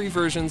 ad-free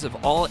versions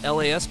of all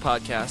LAS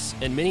podcasts,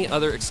 and many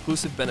other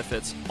exclusive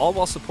benefits, all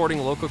while supporting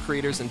local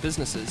creators and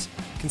businesses,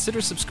 consider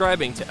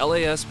subscribing to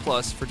LAS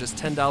Plus for just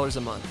 $10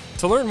 a month.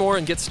 To learn more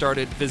and get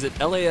started, visit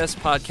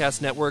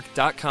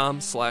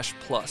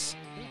laspodcastnetwork.com/plus.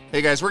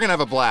 Hey guys, we're going to have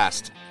a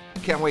blast.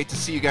 Can't wait to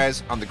see you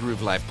guys on the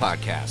Groove Life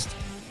Podcast.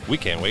 We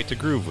can't wait to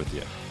groove with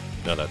you.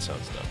 No, that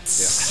sounds dumb.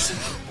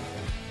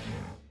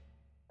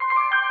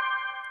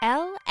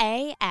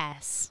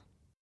 LAS.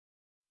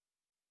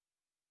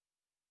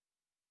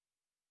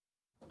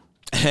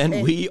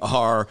 And we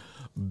are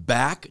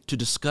back to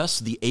discuss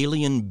the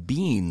alien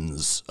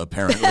beans,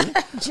 apparently,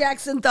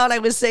 Jackson thought I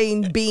was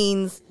saying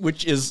beans.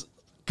 which is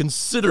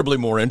considerably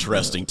more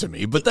interesting to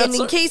me. But And that's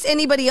in case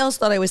anybody else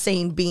thought I was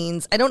saying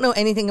beans, I don't know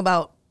anything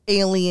about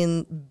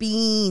alien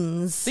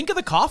beans. Think of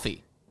the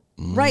coffee.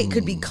 Right,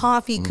 could be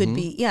coffee, could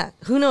be, yeah,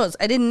 who knows?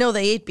 I didn't know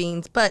they ate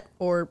beans, but,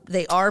 or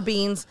they are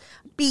beans.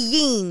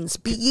 Beans.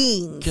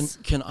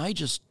 Can I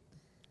just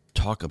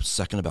talk a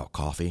second about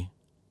coffee?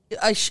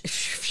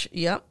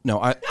 Yep.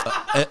 No,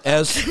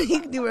 as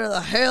You can do whatever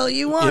the hell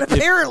you want.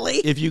 Apparently,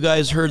 if you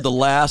guys heard the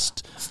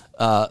last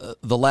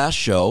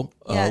show,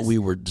 Yes. we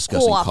were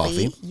discussing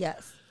coffee.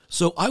 Yes,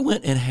 So I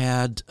went and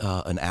had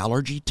an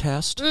allergy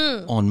test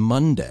on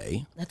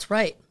Monday. that's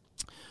right.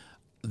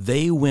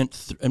 They went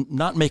through, I'm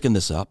not making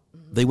this up,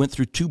 they went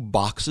through 2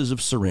 boxes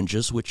of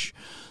syringes, which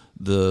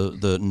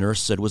the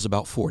nurse said was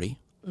about 40.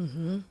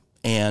 Mm-hmm.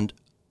 And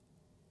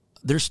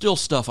there's still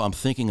stuff I'm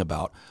thinking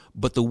about,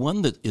 but the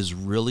one that is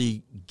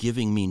really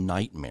giving me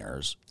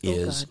nightmares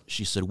is,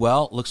 she said,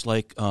 well, it looks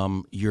like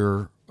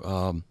you're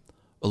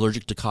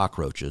allergic to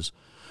cockroaches,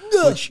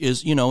 which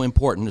is,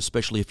 important,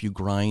 especially if you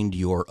grind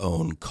your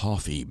own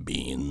coffee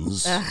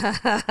beans.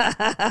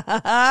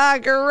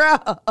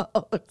 Gross.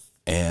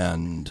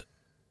 And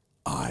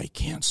I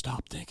can't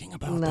stop thinking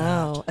about that.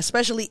 No,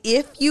 especially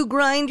if you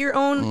grind your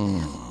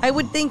own. I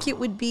would think it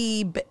would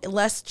be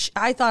less.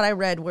 I thought I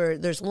read where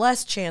there's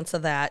less chance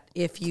of that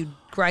if you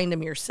grind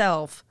them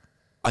yourself.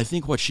 I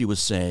think what she was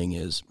saying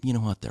is, you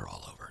know what? They're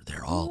all over.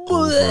 They're all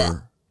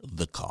over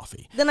the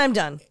coffee. Then I'm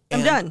done. I'm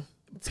And, done.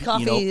 It's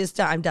coffee is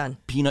done. I'm done.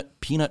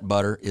 Peanut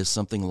butter is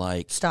something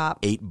like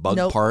 8 bug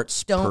Nope.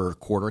 parts per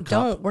quarter cup.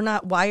 Don't. We're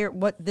not wired.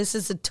 What? This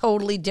is a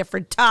totally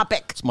different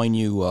topic. It's my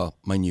new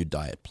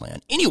diet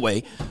plan.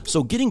 Anyway,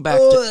 so getting back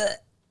to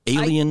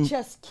alien, I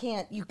just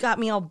can't. You got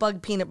me all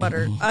bug peanut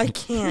butter. I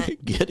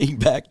can't. getting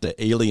back to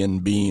alien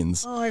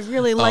beans. Oh, I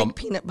really like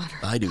peanut butter.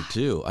 I do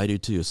too.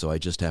 So I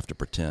just have to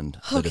pretend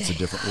that it's a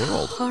different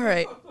world. All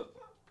right.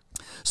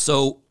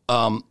 So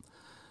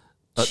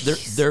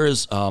there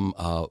is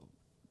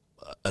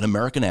an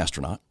American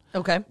astronaut,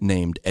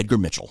 named Edgar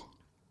Mitchell,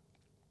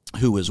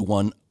 who is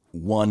one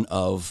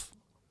of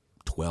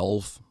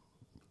 12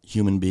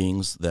 human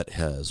beings that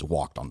has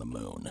walked on the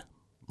moon.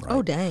 Right?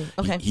 Oh, dang.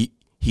 Okay.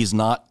 He's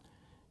not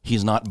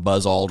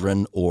Buzz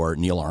Aldrin or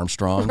Neil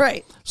Armstrong.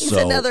 Right. He's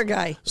another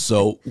guy.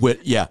 So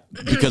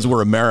because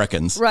we're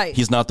Americans. Right.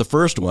 He's not the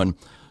first one.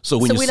 So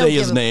when you say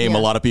his name, a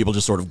lot of people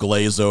just sort of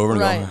glaze over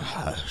and go,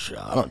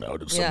 I don't know.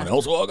 Did someone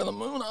else walk on the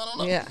moon? I don't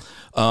know. Yeah.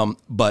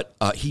 But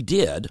he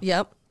did.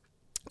 Yep.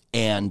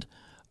 And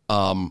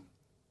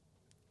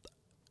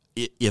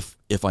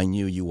if I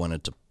knew you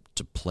wanted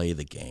to play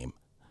the game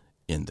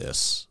in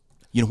this,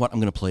 you know what? I'm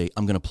going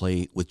to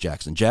play with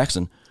Jackson.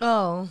 Jackson,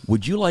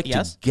 would you like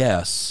to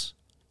guess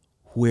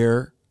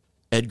where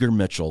Edgar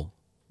Mitchell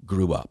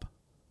grew up?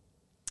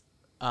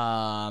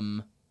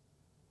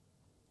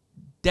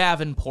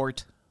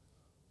 Davenport.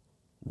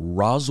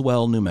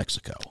 Roswell, New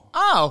Mexico.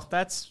 Oh,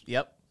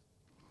 yep.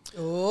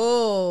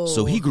 Oh.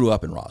 So he grew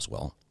up in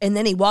Roswell. And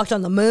then he walked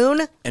on the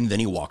moon?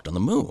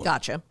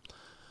 Gotcha.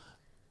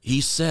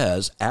 He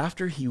says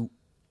after he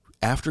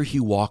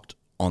walked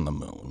on the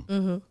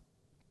moon,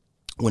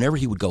 whenever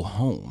he would go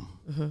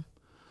home,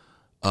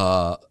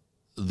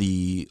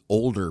 the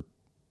older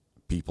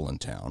people in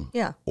town,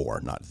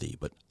 or not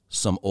but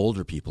some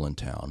older people in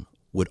town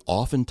would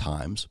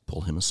oftentimes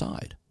pull him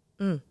aside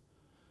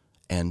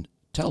and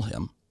tell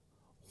him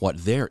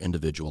what their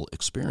individual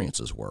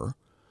experiences were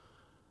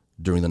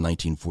during the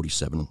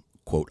 1947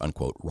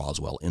 quote-unquote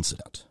Roswell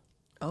incident.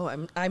 Oh,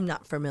 I'm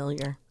not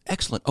familiar.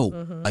 Excellent. Oh,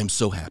 I'm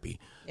so happy.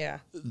 Yeah.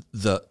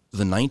 The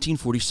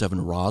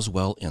 1947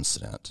 Roswell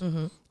incident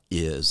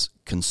is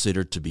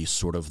considered to be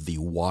sort of the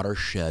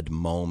watershed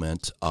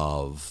moment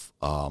of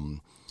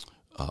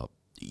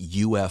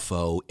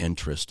UFO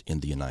interest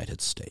in the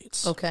United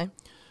States. Okay.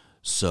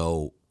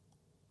 So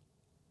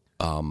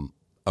a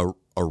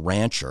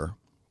rancher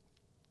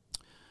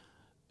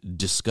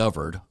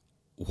discovered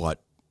what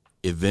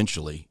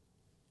eventually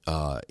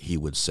he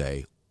would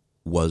say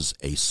was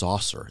a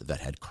saucer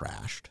that had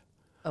crashed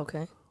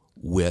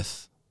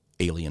with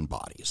alien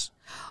bodies.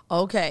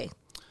 Okay.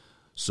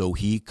 So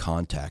he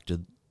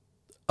contacted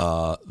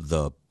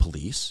the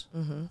police.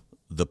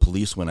 The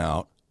police went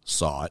out,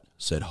 saw it,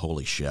 said,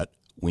 holy shit,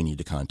 we need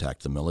to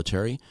contact the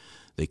military.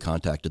 They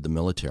contacted the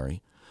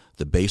military.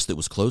 The base that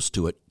was close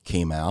to it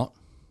came out,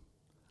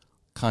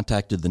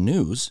 contacted the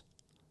news,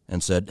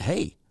 and said,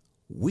 hey,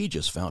 we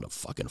just found a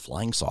fucking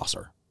flying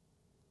saucer.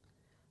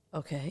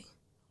 Okay.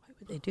 Why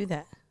would they do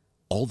that?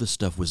 All this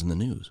stuff was in the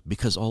news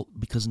because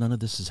none of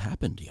this has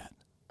happened yet.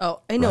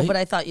 Oh, I know, right? but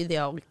I thought they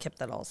all kept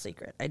that all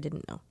secret. I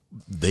didn't know.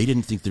 They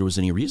didn't think there was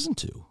any reason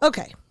to.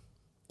 Okay.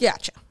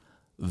 Gotcha.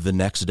 The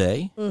next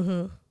day,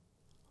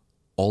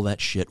 all that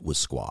shit was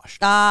squashed.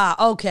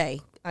 Ah, okay.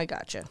 I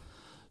gotcha.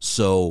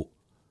 So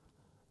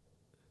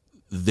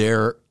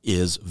there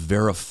is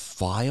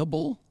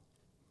verifiable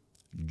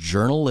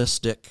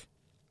journalistic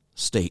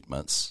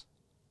statements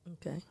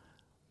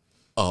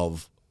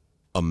of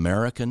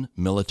American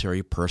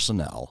military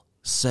personnel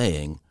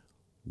saying,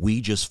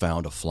 we just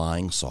found a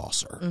flying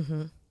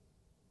saucer.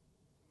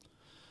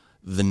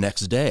 The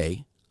next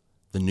day,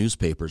 the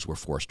newspapers were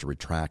forced to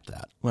retract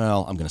that.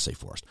 Well, I'm going to say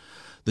forced.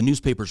 The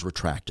newspapers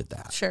retracted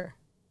that. Sure.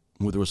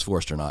 Whether it was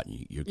forced or not,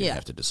 you're going to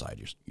have to decide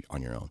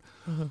on your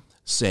own.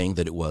 Saying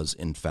that it was,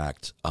 in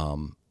fact,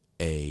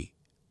 a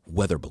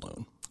weather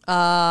balloon.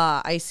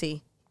 Ah, I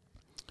see.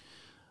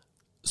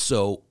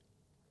 So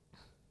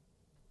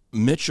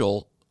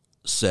Mitchell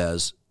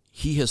says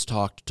he has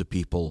talked to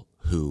people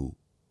who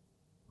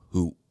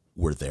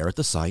were there at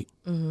the site,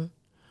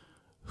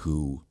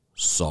 who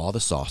saw the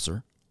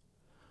saucer,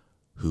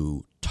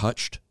 who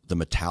touched the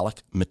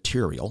metallic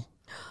material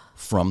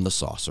from the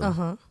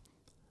saucer.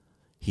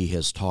 He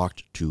has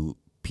talked to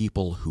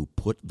people who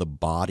put the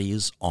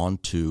bodies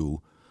onto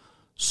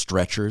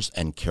stretchers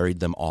and carried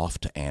them off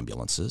to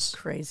ambulances.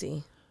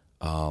 Crazy.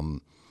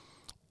 And,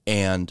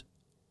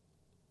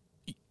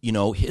 you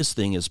know, his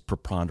thing is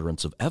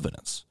preponderance of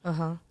evidence.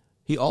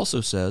 He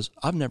also says,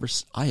 I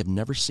have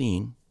never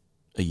seen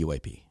a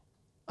UAP.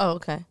 Oh,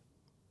 okay.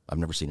 I've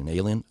never seen an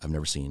alien. I've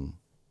never seen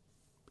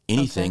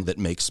anything that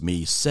makes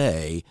me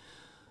say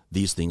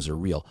these things are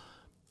real.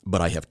 But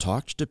I have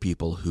talked to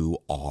people who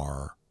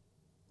are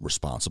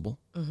responsible,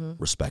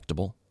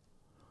 respectable,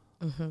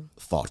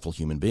 thoughtful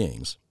human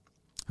beings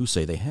who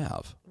say they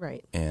have.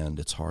 Right. And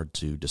it's hard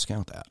to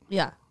discount that.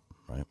 Yeah.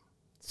 Right.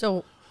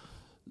 So,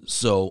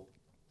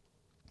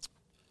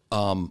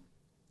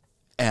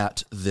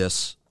 at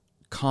this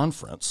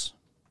conference,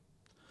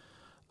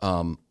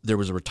 there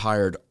was a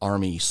retired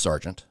Army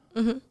sergeant.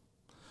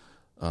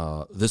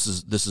 This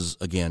is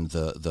again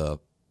the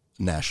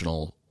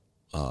National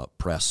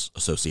Press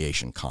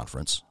Association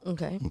conference.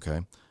 Okay.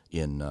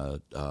 In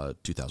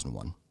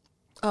 2001.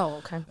 Oh,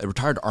 okay. A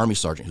retired Army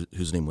sergeant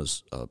whose name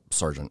was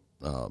Sergeant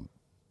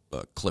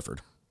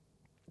Clifford.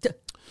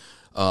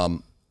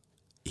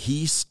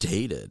 He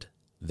stated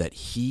that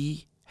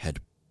he had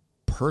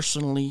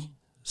personally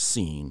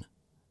seen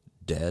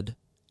dead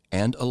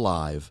and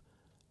alive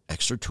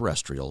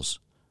extraterrestrials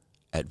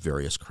at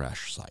various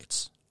crash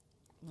sites.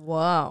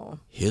 Wow.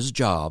 His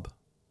job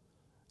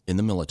in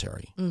the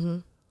military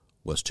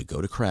was to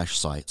go to crash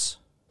sites,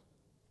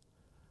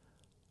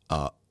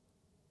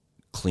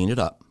 clean it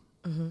up,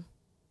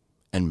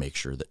 and make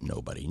sure that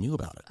nobody knew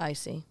about it. I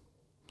see.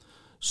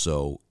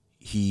 So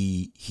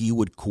he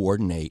would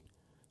coordinate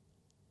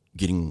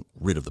getting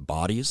rid of the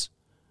bodies,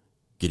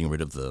 getting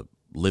rid of the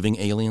living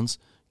aliens,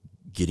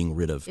 getting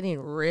rid of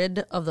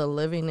the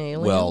living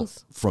aliens? Well,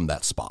 from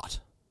that spot,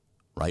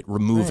 right?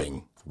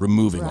 Removing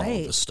all of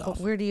this stuff. But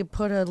where do you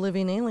put a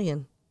living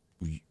alien?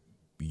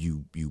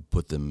 You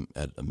put them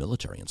at a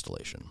military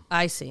installation.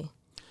 I see.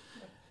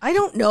 I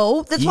don't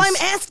know. That's why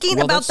I'm asking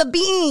about the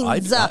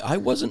beans. I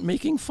wasn't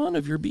making fun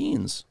of your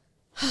beans.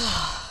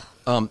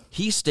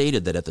 He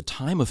stated that at the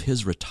time of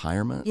his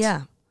retirement,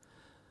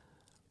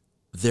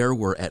 there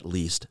were at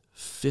least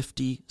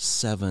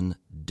 57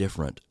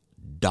 different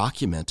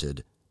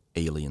documented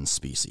alien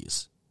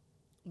species.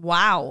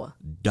 Wow.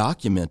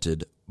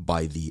 Documented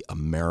by the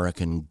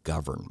American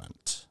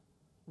government.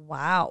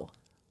 Wow.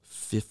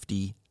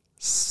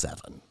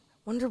 57.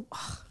 Wonder.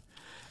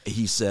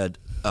 He said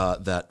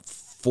that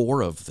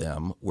 4 of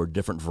them were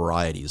different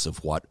varieties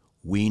of what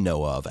we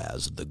know of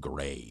as the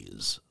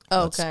Greys.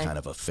 Okay. That's kind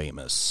of a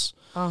famous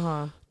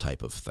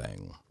type of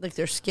thing. Like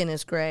their skin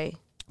is gray.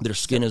 Their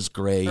skin is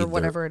gray. Or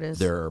whatever it is.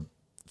 They're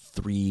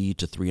 3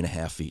 to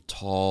 3.5 feet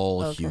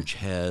tall, huge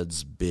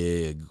heads,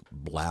 big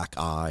black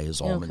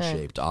eyes,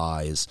 almond-shaped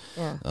eyes,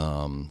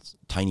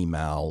 tiny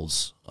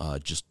mouths,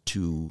 just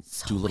two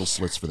little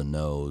slits for the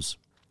nose.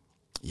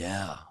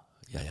 Yeah.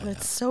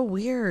 It's so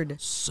weird.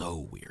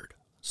 So weird.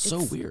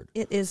 So weird.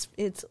 It is.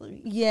 It's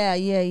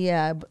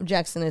yeah.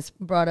 Jackson has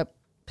brought up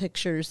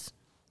pictures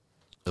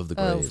of the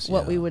Greys,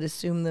 what we would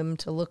assume them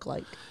to look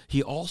like.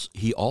 He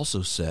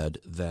also said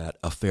that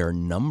a fair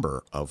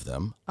number of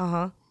them,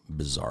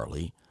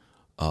 bizarrely,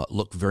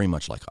 look very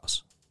much like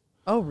us.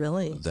 Oh,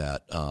 really?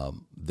 That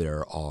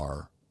there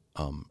are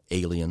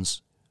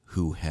aliens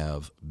who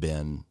have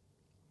been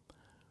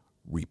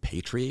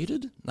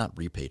have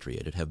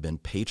been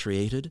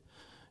patriated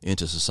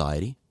into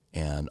society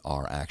and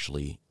are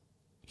actually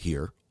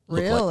here.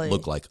 Really?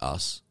 Look like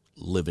us,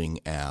 living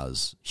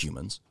as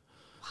humans.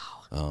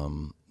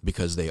 Wow.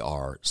 Because they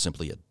are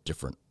simply a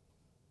different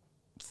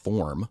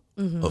form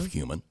of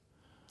human.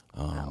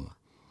 Wow.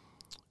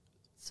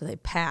 So they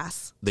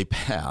pass.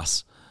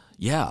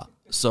 Yeah.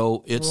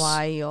 So it's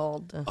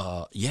wild.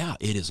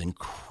 It is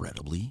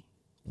incredibly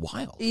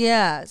wild.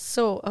 Yeah.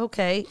 So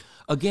okay.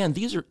 Again,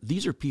 these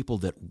are people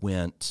that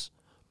went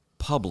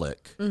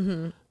public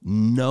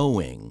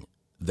knowing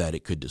that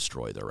it could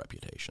destroy their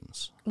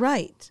reputations.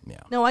 Right.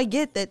 Yeah. No, I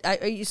get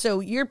that.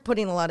 So you're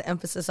putting a lot of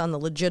emphasis on the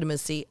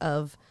legitimacy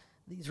of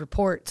these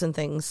reports and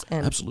things.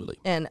 And absolutely.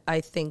 And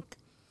I think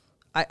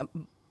I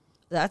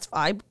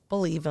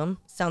believe them.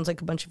 Sounds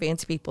like a bunch of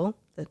fancy people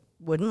that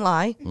wouldn't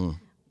lie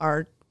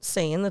are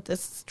saying that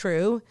this is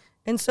true.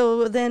 And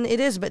so then it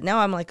is. But now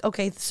I'm like,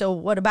 okay, so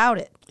what about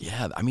it?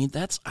 Yeah, I mean,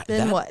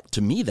 what?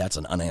 To me, that's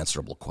an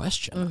unanswerable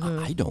question.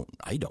 I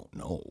don't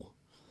know.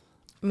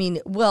 I mean,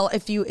 well,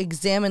 if you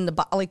examine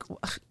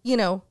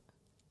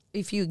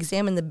if you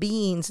examine the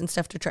beings and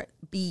stuff to try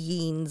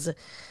beings,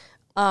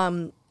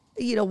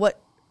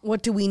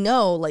 what do we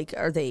know? Like,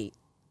 are they?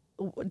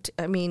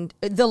 I mean,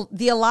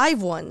 the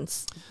alive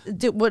ones.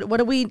 What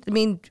do we? I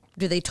mean,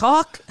 do they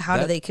talk? How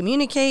do they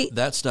communicate?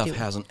 That stuff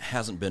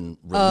hasn't been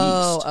released.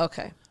 Oh,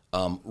 okay.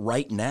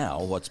 Right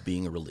now, what's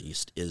being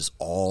released is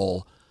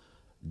all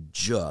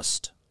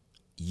just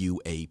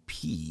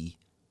UAP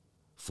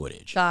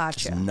footage.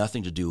 Gotcha. It's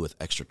nothing to do with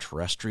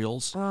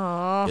extraterrestrials.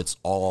 Aww. It's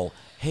all,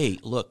 hey,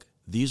 look,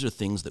 these are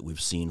things that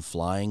we've seen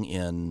flying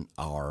in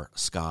our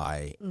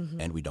sky,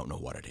 and we don't know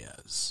what it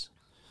is.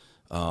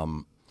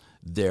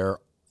 There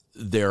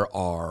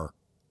are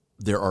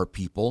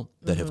people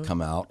that have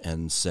come out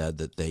and said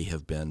that they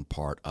have been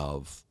part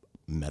of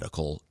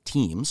medical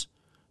teams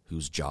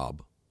whose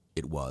job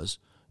it was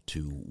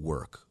to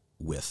work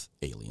with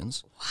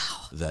aliens.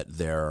 Wow. That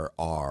there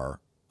are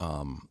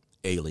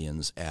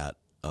aliens at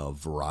a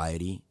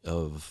variety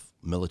of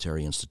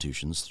military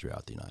institutions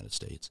throughout the United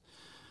States.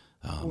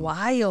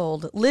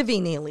 Wild.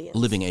 Living aliens.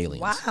 Living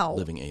aliens. Wow.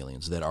 Living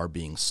aliens that are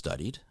being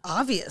studied.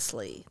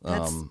 Obviously.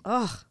 That's,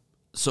 ugh.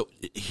 So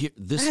here,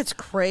 That's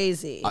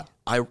crazy.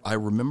 I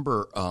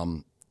remember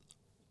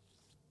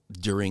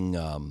during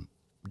the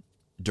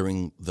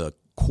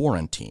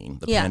quarantine,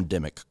 the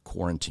pandemic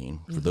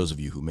quarantine, for those of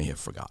you who may have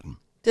forgotten,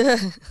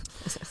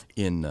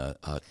 in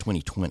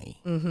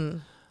 2020,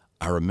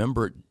 I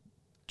remember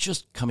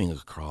just coming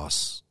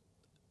across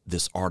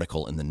this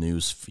article in the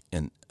news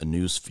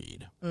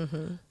feed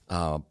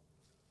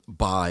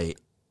by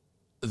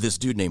this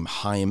dude named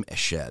Haim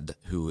Eshed,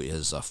 who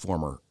is a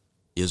former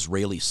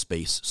Israeli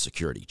space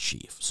security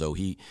chief. So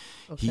he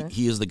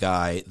is the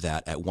guy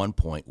that at one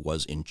point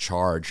was in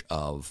charge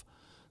of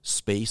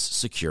space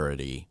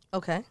security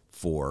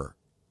for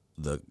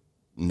the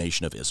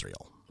nation of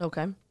Israel.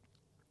 Okay.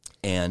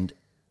 And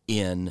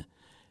in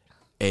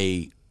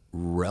a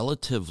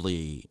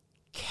relatively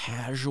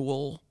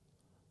casual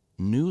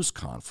news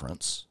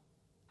conference,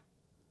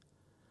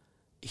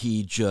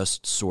 he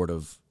just sort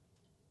of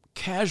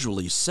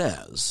casually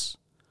says,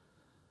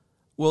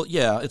 well,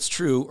 yeah, it's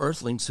true.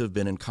 Earthlings have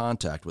been in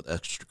contact with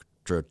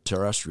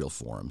extraterrestrial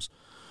forms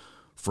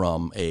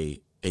from a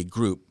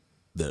group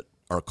that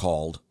are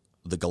called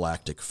the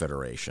Galactic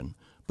Federation.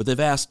 But they've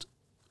asked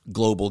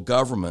global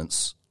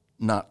governments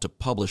not to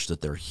publish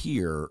that they're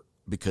here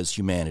because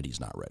humanity's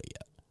not ready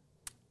yet.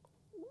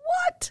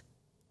 What?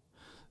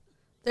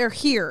 They're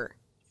here.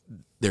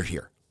 They're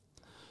here.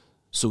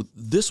 So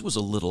this was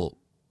a little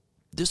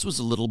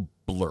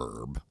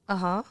blurb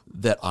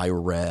that I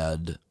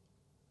read,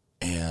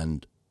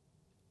 and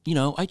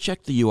I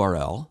checked the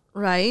URL.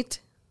 Right.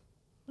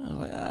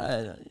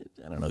 I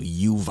don't know,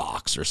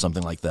 Uvox or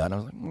something like that. And I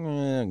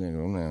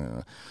was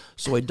like,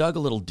 so I dug a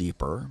little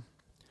deeper.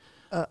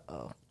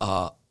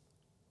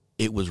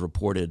 It was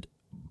reported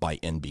by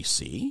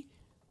NBC.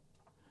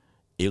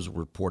 It was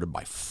reported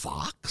by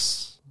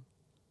Fox,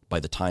 by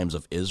the Times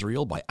of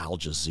Israel, by Al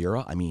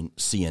Jazeera,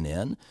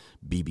 CNN,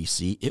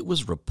 BBC. It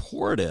was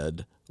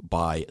reported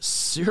by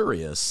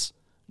serious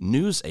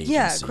news agencies.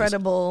 Yeah,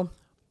 credible.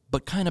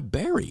 But kind of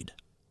buried.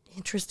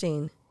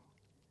 Interesting.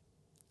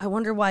 I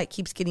wonder why it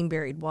keeps getting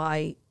buried.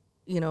 Why,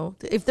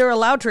 if they're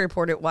allowed to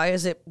report it, why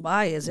is it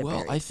buried?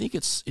 Well, I think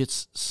it's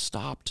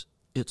stopped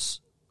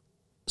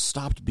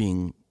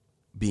being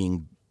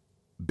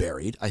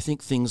buried. I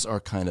think things are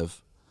kind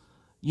of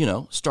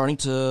starting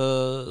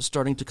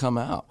to come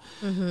out.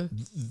 Mm-hmm.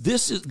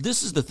 This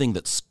is the thing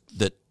that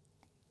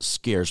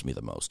scares me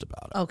the most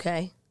about it.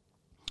 Okay.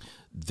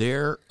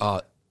 There's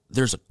a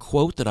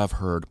quote that I've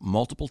heard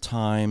multiple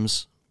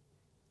times.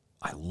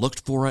 I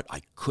looked for it.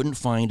 I couldn't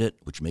find it,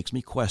 which makes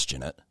me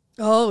question it.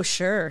 Oh,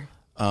 sure.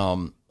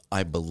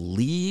 I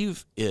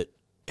believe it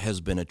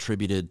has been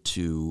attributed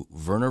to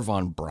Werner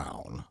von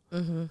Braun,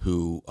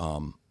 who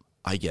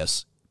I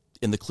guess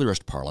in the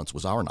clearest parlance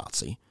was our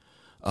Nazi.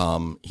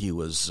 He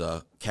was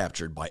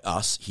captured by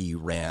us. He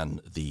ran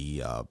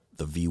the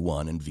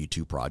V1 and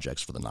V2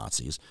 projects for the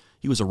Nazis.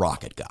 He was a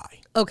rocket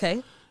guy.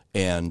 Okay.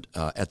 And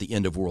at the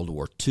end of World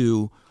War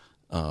II,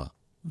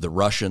 the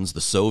Russians,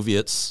 the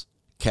Soviets,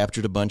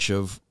 captured a bunch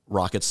of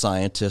rocket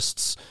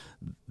scientists.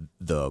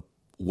 The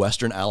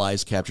Western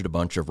Allies captured a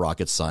bunch of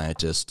rocket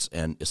scientists,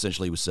 and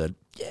essentially we said,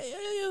 yeah,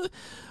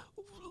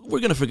 we're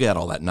going to forget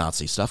all that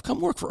Nazi stuff. Come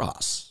work for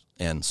us.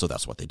 And so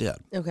that's what they did.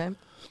 Okay.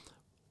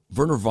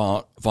 Werner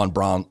von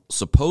Braun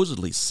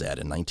supposedly said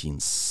in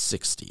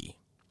 1960,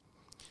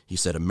 he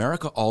said,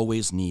 America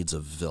always needs a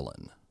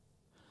villain.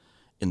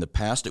 In the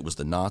past, it was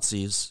the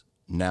Nazis.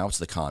 Now it's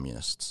the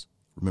communists.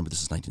 Remember,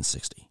 this is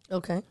 1960.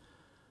 Okay.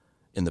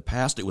 In the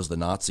past, it was the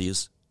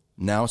Nazis.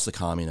 Now it's the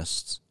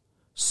communists.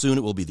 Soon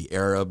it will be the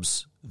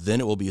Arabs. Then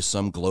it will be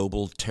some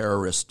global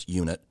terrorist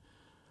unit.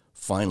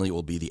 Finally, it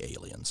will be the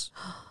aliens.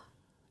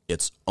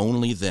 It's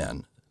only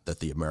then that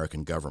the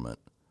American government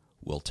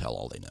will tell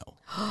all they know.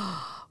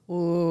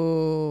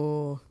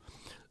 Ooh.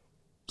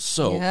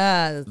 So,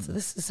 yeah,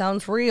 this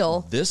sounds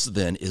real. This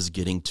then is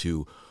getting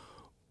to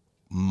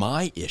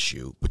my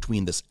issue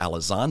between this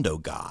Elizondo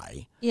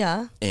guy,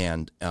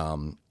 and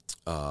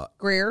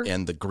Greer,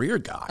 and the Greer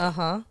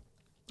guy.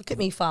 Look at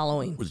me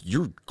following.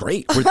 You're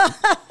great.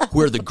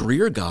 Where the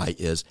Greer guy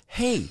is,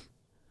 hey,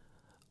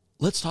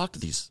 let's talk to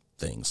these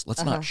things.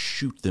 Let's not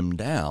shoot them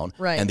down.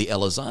 Right. And the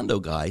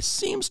Elizondo guy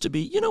seems to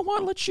be, you know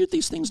what? Let's shoot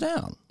these things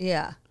down.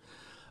 Yeah.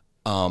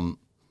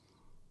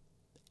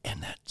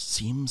 And that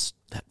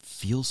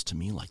feels to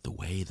me like the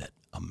way that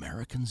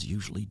Americans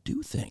usually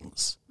do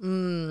things.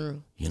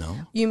 You know?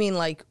 You mean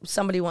like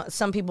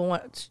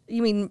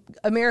you mean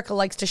America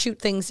likes to shoot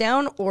things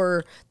down,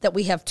 or that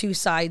we have two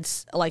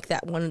sides like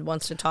that? One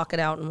wants to talk it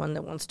out and one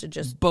that wants to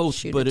just both,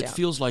 shoot but it it down.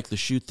 feels like the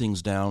shoot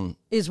things down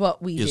Is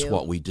what we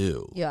do.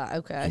 do. Yeah,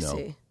 okay, I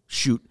see.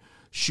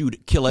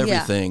 Shoot, kill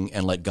everything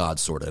and let God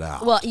sort it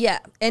out. Well, yeah,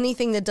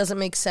 anything that doesn't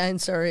make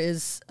sense or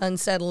is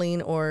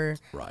unsettling or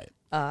right.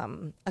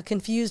 A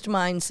confused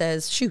mind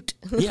says, shoot.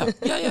 Yeah.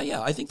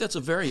 I think that's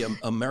a very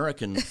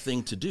American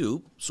thing to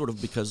do, sort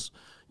of because,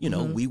 you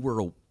know, we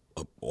were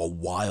a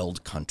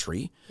wild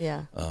country.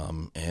 Yeah.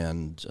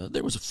 And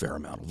there was a fair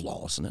amount of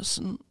lawlessness.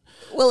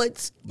 Well,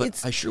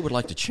 But I sure would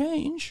like to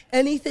change.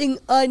 Anything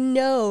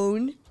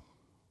unknown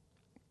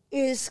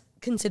is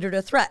considered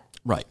a threat.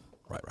 Right.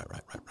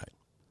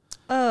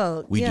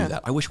 Oh, we do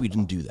that. I wish we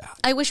didn't do that.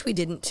 I wish we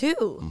didn't,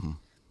 too.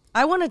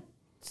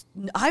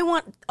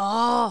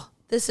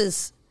 This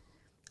is,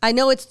 I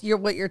know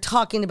what you're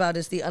talking about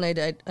is the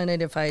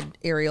unidentified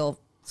aerial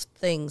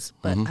things,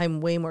 but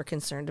I'm way more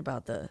concerned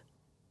about the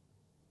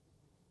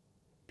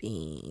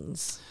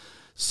beings.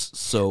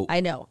 So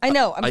I know.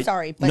 I'm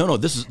sorry, but no.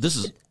 This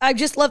is. I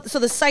just love. So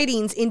the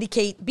sightings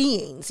indicate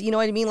beings. You know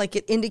what I mean? Like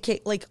it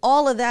indicate, like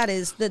all of that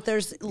is that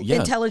there's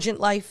intelligent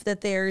life. That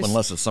there's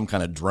unless it's some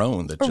kind of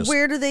drone that. Or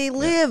where do they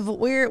live?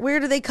 Yeah. Where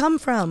do they come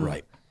from?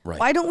 Right.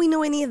 Why don't we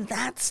know any of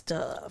that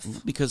stuff?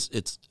 Because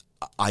it's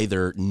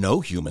either no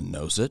human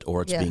knows it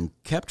or it's being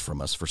kept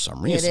from us for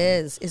some reason. It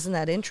is. Isn't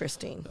that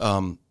interesting?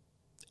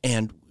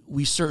 And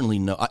we certainly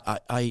know.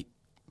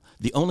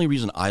 The only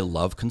reason I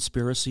love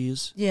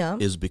conspiracies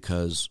is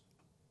because,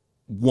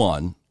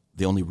 one,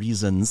 the only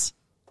reasons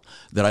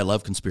that I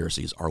love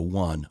conspiracies are,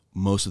 one,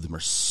 most of them are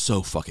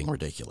so fucking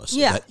ridiculous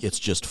that it's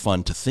just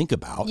fun to think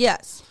about.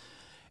 Yes.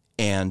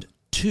 And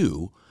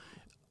two,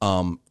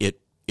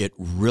 it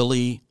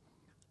really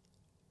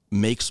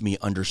makes me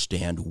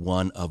understand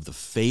one of the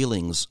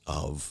failings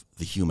of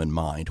the human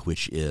mind,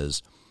 which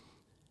is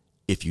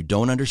if you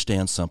don't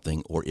understand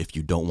something or if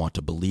you don't want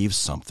to believe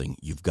something,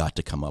 you've got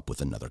to come up with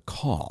another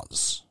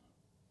cause,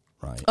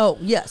 right? Oh,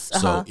 yes.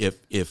 So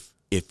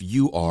if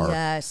you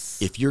are,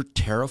 if you're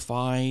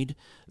terrified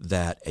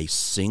that a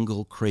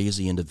single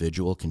crazy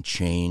individual can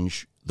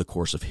change the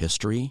course of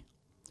history,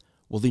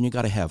 well, then you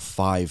got to have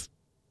five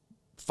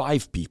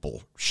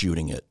people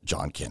shooting at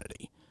John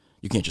Kennedy.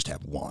 You can't just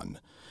have one.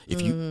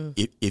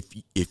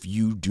 If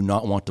you do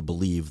not want to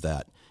believe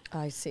that,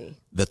 I see,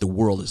 that the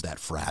world is that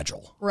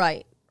fragile,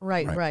 right,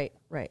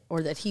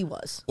 or that he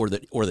was, or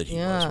that he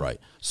was, right.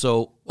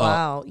 So,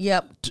 wow,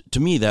 yep. To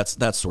me, that's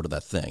sort of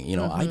that thing. You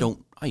know, I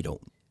don't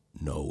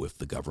know if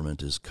the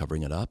government is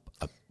covering it up.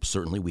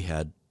 Certainly, we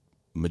had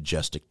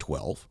Majestic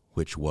 12,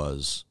 which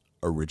was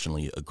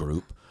originally a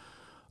group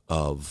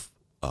of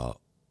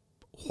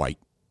white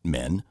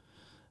men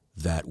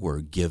that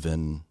were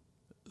given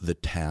the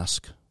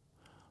task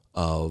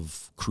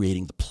of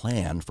creating the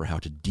plan for how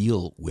to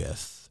deal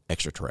with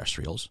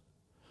extraterrestrials.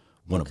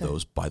 One of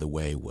those, by the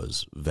way,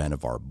 was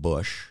Vannevar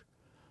Bush,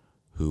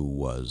 who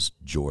was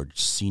George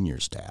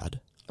Sr.'s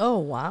dad. Oh,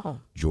 wow.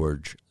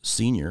 George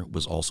Sr.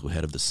 was also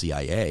head of the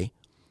CIA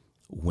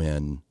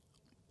when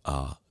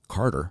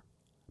Carter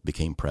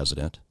became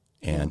president,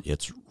 and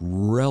it's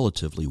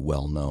relatively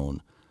well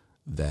known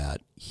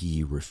that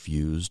he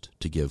refused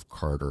to give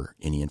Carter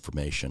any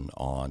information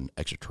on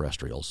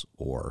extraterrestrials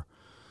or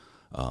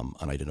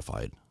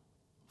unidentified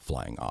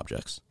flying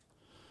objects.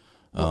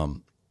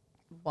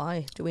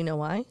 Why? Do we know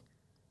why?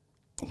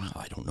 Well,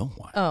 I don't know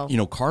why. Oh. You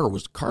know, Carter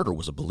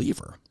was a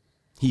believer.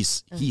 He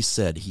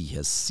said he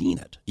has seen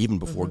it even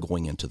before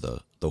going into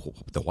the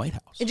White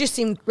House. It just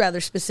seemed rather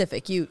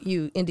specific.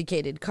 You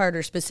indicated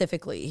Carter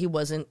specifically. He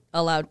wasn't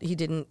allowed. He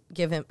didn't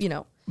give him. You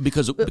know,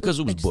 because it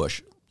was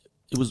Bush.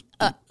 It was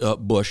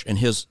Bush, and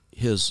his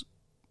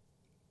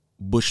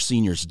Bush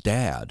Sr.'s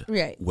dad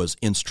was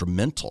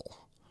instrumental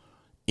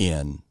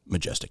in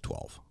Majestic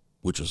 12,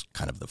 which was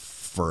kind of the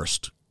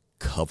first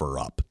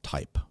cover-up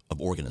type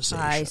of organization.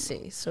 I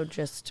see. So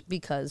just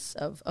because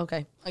of,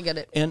 okay, I get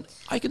it. And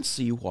I can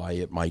see why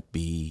it might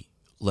be,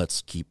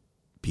 let's keep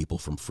people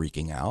from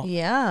freaking out.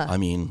 Yeah. I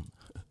mean,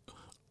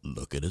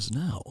 look at us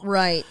now.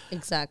 Right,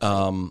 exactly.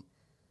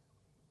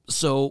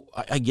 So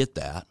I get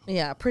that.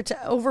 Yeah,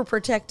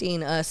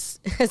 overprotecting us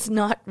has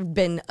not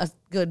been a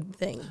good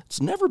thing.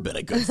 It's never been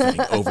a good thing,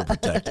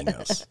 overprotecting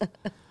us.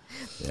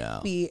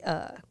 Yeah.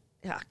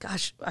 Yeah,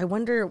 gosh, I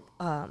wonder,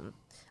 I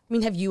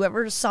mean, have you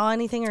ever saw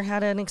anything or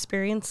had an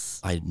experience?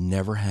 I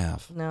never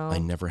have. No. I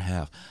never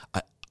have.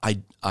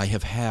 I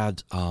have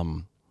had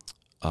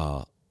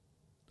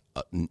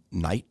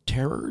night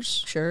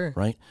terrors. Sure.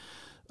 Right?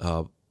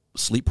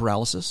 Sleep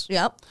paralysis.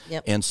 Yep.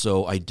 And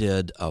so I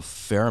did a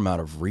fair amount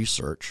of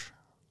research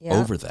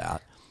over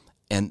that.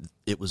 And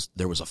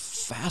there was a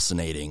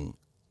fascinating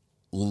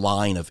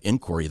line of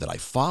inquiry that I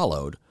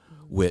followed,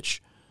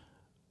 which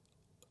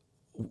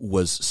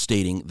was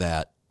stating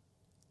that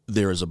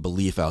there is a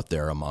belief out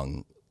there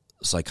among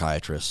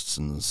psychiatrists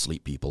and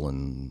sleep people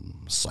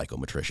and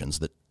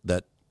psychometricians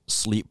that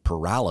sleep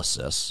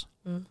paralysis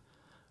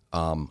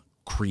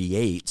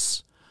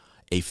creates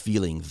a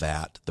feeling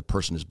that the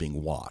person is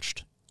being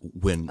watched.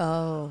 When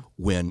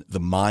the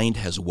mind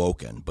has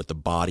woken, but the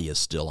body is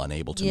still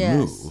unable to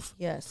move,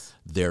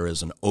 there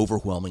is an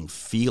overwhelming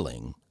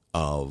feeling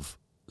of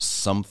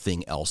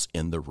something else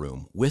in the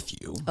room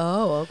with you.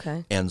 Oh,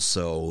 okay. And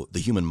so the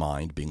human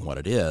mind, being what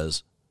it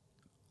is,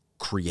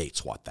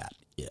 creates what that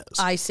is.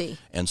 I see.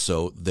 And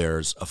so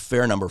there's a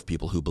fair number of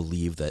people who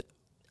believe that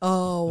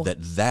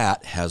that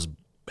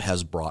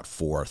has brought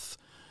forth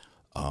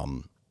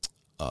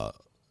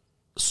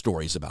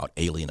stories about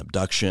alien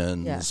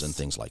abductions and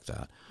things like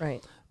that.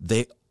 Right.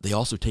 They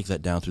also take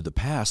that down through the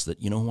past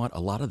that, you know what, a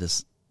lot of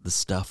the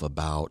stuff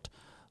about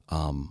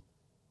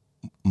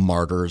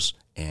martyrs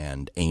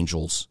and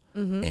angels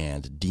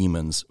and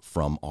demons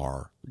from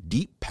our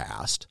deep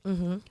past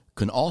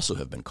can also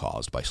have been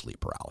caused by sleep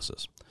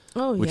paralysis.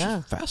 Oh, which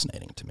is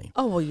fascinating to me.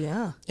 Oh, well,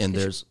 yeah. And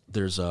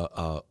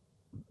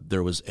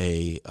there was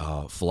a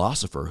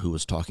philosopher who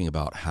was talking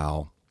about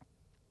how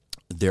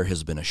there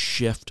has been a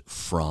shift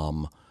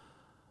from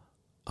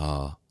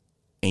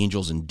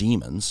angels and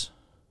demons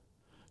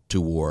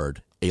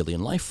toward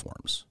alien life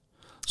forms.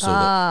 So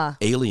that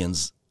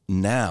aliens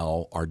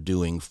now are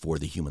doing for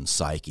the human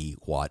psyche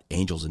what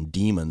angels and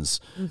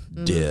demons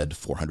did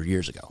 400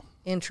 years ago.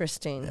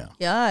 Interesting.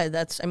 Yeah,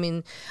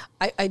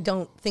 I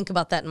don't think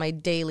about that in my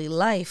daily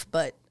life,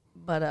 but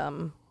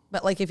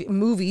like if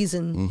movies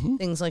and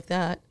things like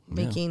that,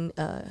 making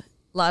a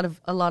lot of,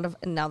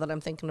 and now that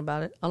I'm thinking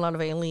about it, a lot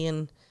of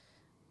alien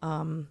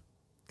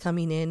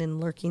coming in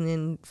and lurking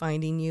and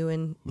finding you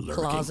in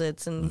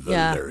closets and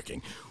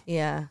lurking.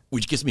 Yeah.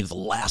 Which gets me to the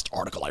last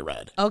article I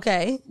read.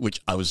 Okay. Which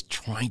I was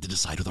trying to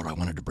decide whether I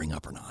wanted to bring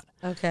up or not.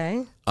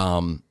 Okay.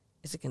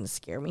 Is it going to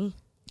scare me?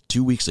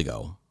 2 weeks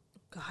ago.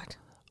 God.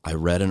 I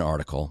read an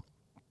article,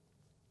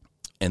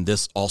 and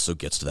this also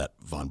gets to that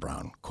Von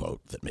Braun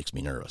quote that makes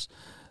me nervous.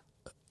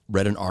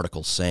 Read an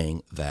article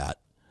saying that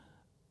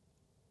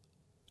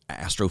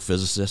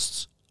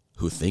astrophysicists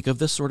who think of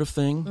this sort of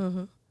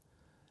thing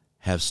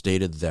have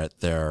stated that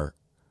there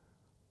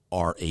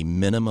are a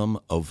minimum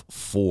of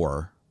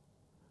 4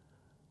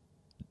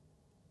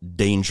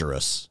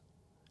 dangerous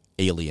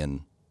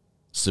alien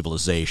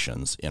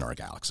civilizations in our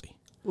galaxy.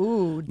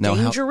 Ooh, now,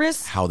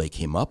 dangerous? How they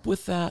came up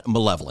with that?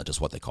 Malevolent is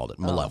what they called it.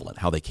 Malevolent.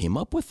 How they came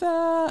up with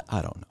that?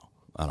 I don't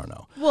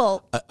know.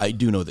 Well, I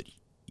do know that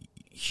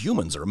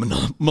humans are a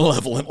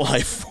malevolent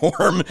life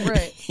form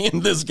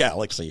in this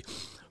galaxy.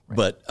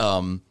 Right.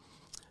 But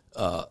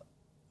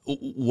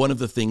one of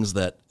the things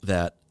that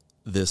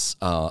this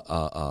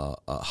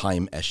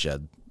Chaim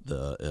Eshed,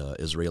 the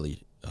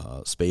Israeli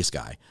space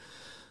guy,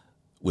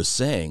 was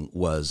saying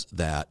was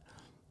that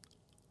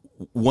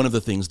one of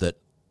the things that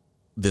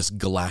this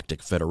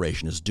Galactic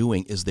Federation is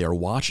doing is they're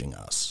watching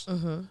us.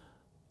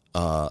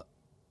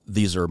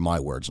 These are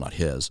my words, not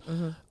his.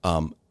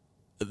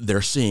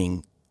 They're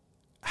seeing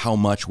how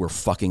much we're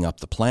fucking up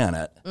the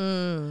planet.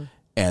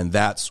 And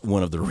that's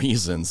one of the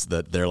reasons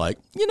that they're like,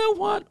 you know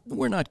what?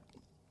 We're going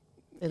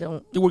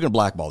to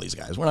blackball these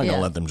guys. We're not going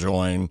to let them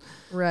join.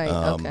 Right,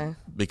 okay.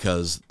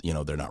 Because,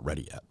 they're not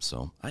ready yet.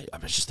 So I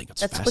just think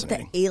it's fascinating.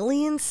 That's what the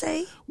aliens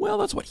say? Well,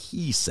 that's what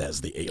he says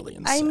the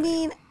aliens say. I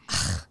mean...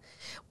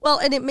 Well,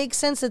 and it makes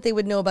sense that they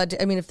would know about,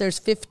 if there's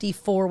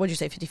 54, what'd you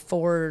say,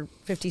 54,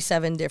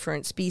 57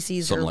 different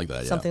species something or like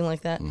that, something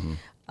like that.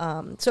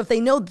 So if they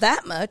know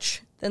that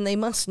much, then they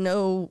must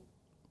know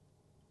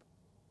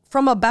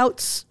from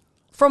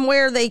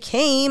where they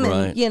came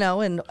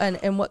and,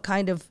 and what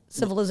kind of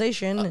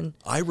civilization. And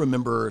I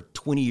remember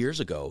 20 years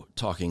ago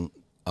talking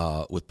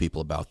with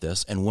people about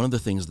this, and one of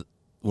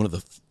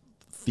the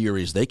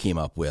theories they came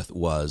up with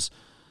was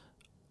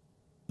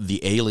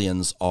the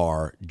aliens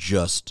are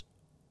just...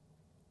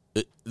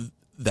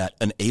 that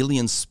an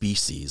alien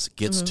species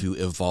gets to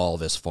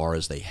evolve as far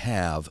as they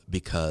have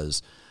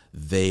because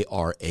they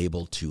are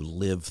able to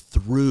live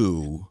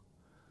through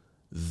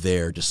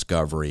their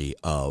discovery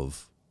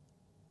of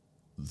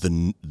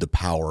the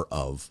power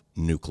of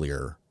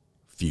nuclear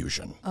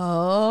fusion.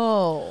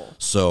 Oh.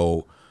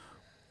 So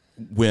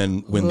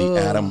when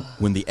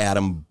the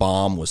atom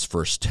bomb was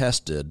first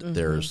tested,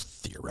 there's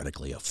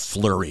theoretically a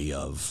flurry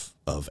of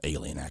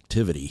alien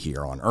activity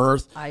here on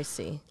Earth. I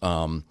see.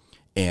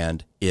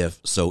 And if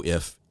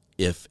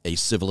a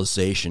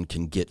civilization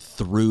can get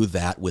through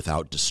that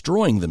without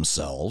destroying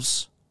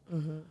themselves,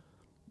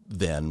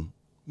 then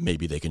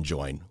maybe they can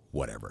join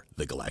whatever,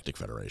 the Galactic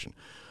Federation.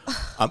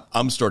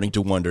 I'm starting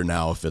to wonder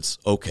now if it's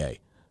okay.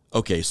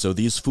 So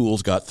these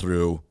fools got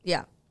through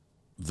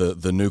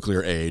the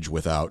nuclear age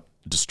without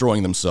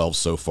destroying themselves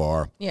so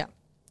far. Yeah.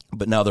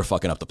 But now they're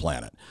fucking up the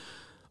planet.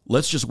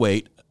 Let's just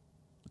wait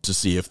to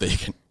see if they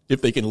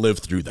can live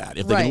through that.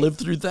 If they can live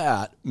through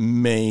that,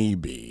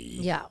 maybe.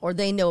 Yeah, or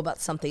they know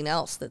about something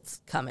else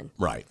that's coming.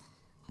 Right.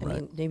 I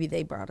mean, maybe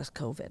they brought us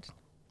COVID.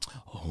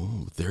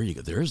 Oh, there you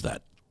go. There's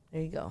that.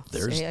 There you go.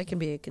 There's I can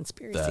be a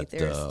conspiracy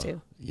theorist,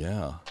 too.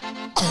 Yeah.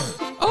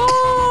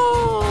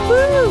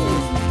 Woo!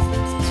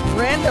 It's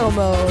Rando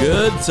Mode.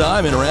 Good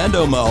time in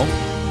Rando Mode.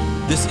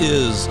 This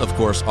is, of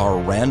course, our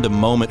random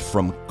moment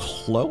from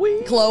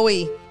Chloe.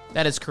 Chloe.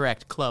 That is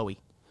correct, Chloe.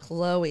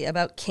 Chloe,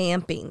 about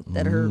camping,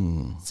 that her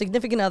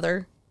significant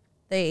other,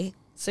 their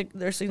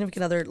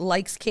significant other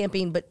likes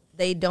camping, but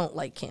they don't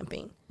like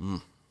camping.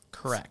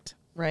 Correct.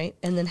 Right?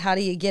 And then how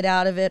do you get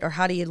out of it, or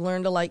how do you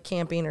learn to like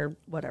camping, or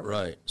whatever?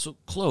 Right. So,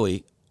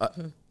 Chloe,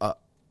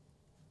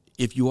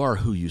 if you are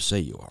who you say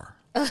you are,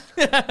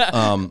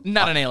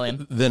 not an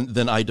alien,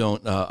 then I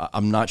don't.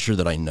 I'm not sure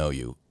that I know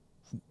you,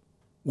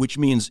 which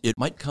means it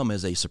might come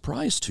as a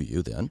surprise to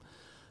you then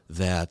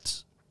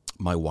that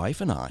my wife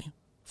and I,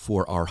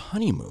 for our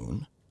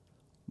honeymoon,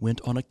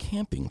 went on a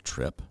camping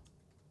trip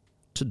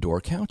to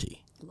Door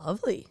County.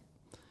 Lovely.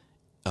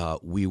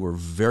 We were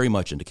very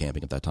much into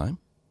camping at that time.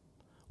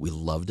 We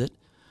loved it.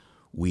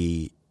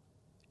 We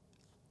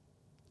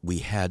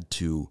had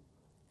to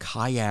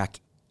kayak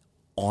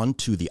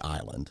onto the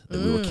island that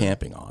we were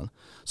camping on,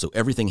 so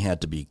everything had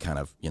to be kind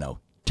of,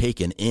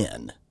 taken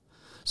in.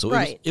 So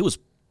it was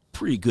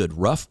pretty good,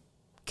 rough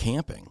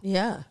camping.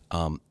 Yeah.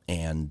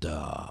 And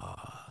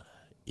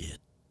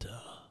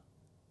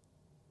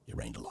it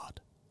rained a lot.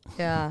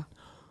 Yeah.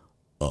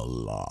 A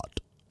lot.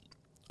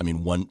 I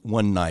mean,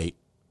 one night,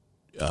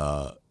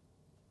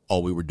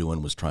 all we were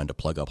doing was trying to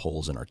plug up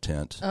holes in our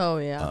tent. Oh,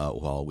 yeah.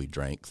 While we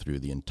drank through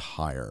the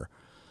entire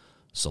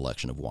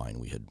selection of wine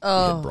we had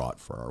brought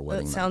for our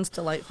wedding. That sounds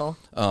delightful.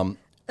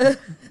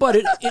 But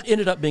it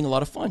ended up being a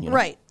lot of fun.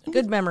 Right.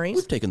 Good memories.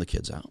 We've taken the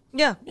kids out.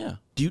 Yeah. Yeah.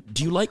 Do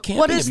you like camping?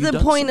 What is the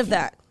point of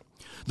that?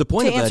 The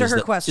point To of answer that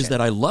her question. is that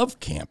I love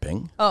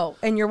camping. Oh,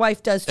 and your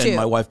wife does too. And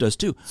my wife does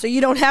too. So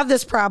you don't have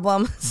this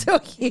problem.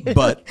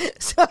 But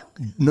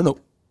no.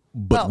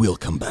 But we'll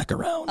come back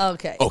around.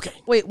 Okay. Okay.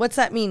 Wait, what's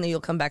that mean that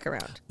you'll come back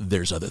around?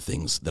 There's other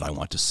things that I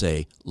want to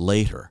say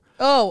later.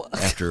 Oh.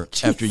 After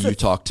you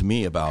talk to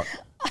me about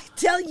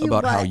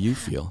how you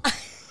feel.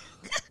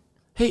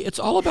 Hey, it's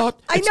all about.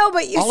 I know,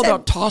 but you all said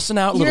about tossing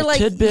out little like,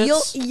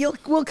 tidbits.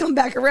 We'll come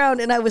back around,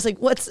 and I was like,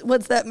 what's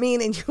that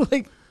mean? And you're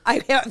like, I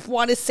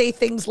want to say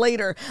things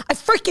later. I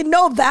freaking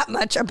know that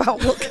much about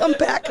we'll come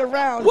back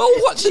around. Well,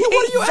 what are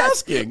you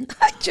asking?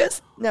 I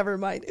just never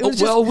mind. It was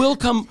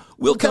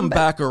we'll come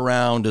back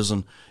around is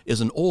an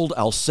old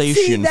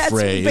Alsatian that's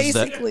phrase.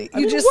 Basically,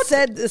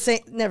 said the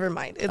same. Never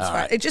mind. It's fine.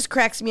 Right. It just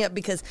cracks me up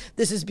because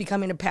this is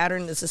becoming a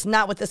pattern. This is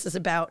not what this is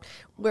about.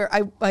 Where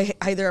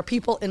there are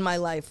people in my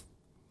life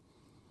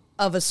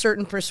of a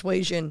certain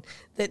persuasion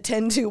that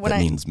tend to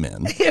means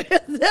men.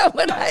 That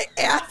when I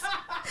ask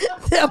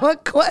them a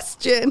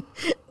question,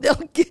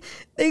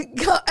 they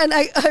go, and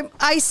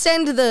I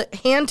send the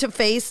hand to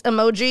face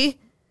emoji.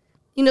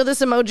 You know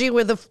this emoji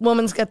where the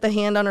woman's got the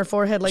hand on her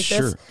forehead like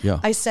this? Yeah.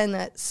 I send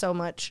that so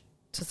much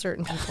to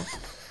certain people.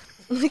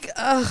 I'm like,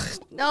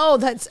 no,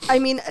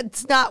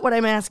 it's not what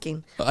I'm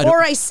asking.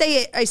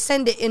 I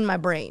send it in my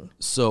brain.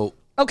 So.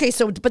 Okay,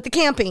 but the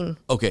camping.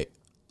 Okay.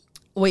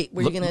 Wait,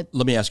 were you going to?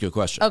 Let me ask you a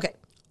question. Okay.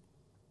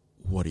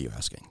 What are you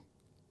asking?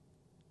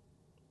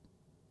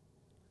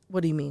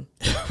 What do you mean?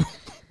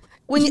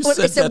 When you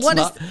said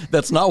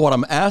that's not what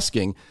I'm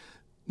asking.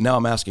 Now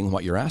I'm asking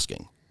what you're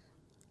asking.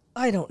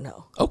 I don't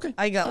know. Okay.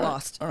 I got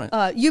lost. All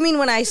right. You mean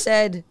when I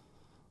said,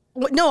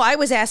 no, I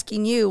was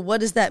asking you, what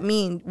does that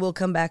mean? We'll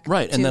come back.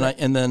 Right. And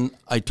then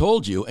I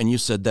told you, and you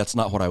said, that's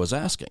not what I was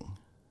asking.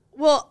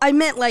 Well, I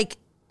meant like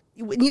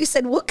when you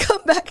said, we'll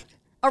come back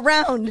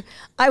around,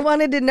 I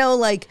wanted to know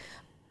like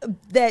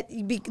that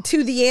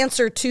to the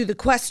answer to the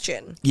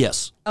question.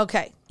 Yes.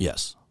 Okay.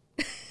 Yes.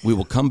 We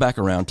will come back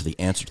around to the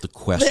answer to the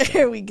question.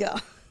 There we go.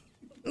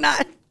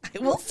 I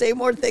will say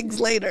more things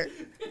later.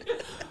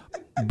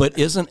 But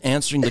isn't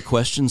answering the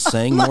question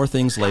saying more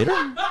things later?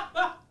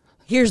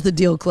 Here's the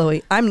deal,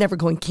 Chloe. I'm never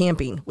going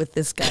camping with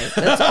this guy.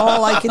 That's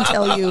all I can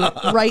tell you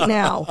right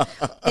now.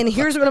 And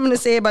here's what I'm going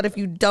to say about if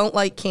you don't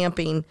like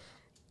camping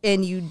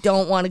and you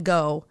don't want to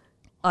go,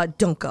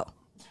 don't go.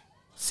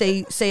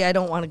 Say I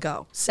don't want to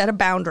go. Set a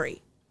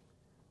boundary.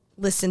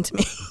 Listen to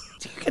me.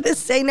 You're going to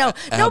say no.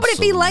 No, but if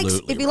he likes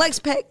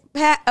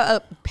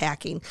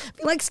packing, if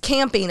he likes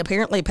camping,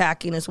 apparently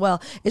packing as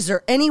well, is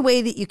there any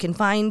way that you can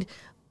find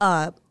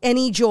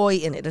any joy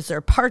in it? Is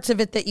there parts of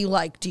it that you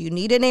like? Do you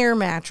need an air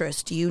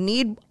mattress? Do you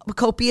need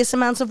copious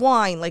amounts of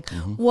wine? Like,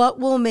 what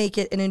will make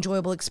it an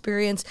enjoyable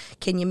experience?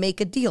 Can you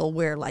make a deal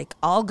where, like,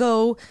 I'll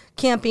go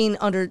camping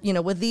under,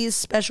 with these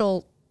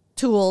special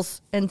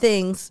tools and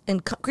things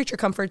and creature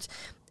comforts,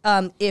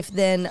 if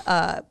then,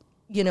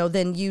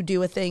 then you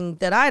do a thing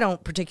that I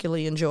don't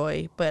particularly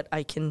enjoy, but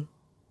I can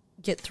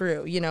get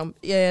through,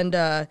 and,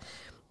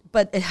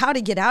 but how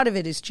to get out of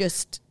it is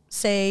just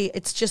say,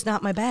 it's just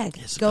not my bag.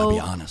 Yes, gotta be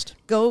honest.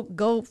 Go,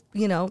 go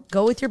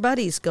with your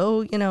buddies,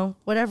 go,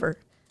 whatever.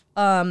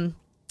 And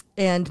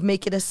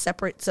make it a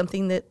separate,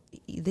 something that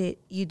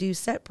you do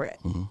separate.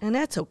 Mm-hmm. And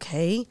that's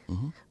okay.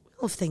 Mm-hmm. We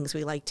have things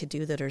we like to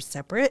do that are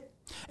separate.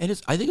 And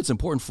I think it's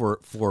important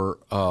for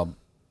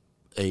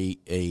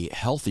a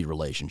healthy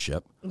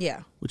relationship.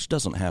 Yeah. Which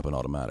doesn't happen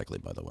automatically,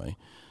 by the way.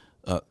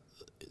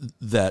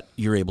 That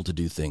you're able to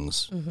do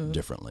things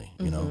differently.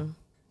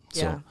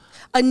 Yeah.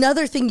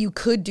 Another thing you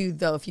could do,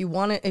 though, if you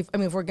want to,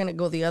 if we're going to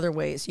go the other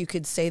ways, you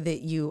could say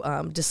that you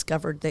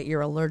discovered that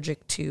you're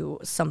allergic to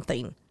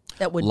something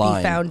that would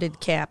be found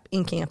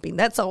in camping.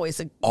 That's always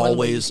an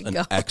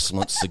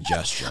excellent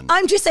suggestion.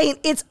 I'm just saying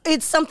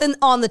it's something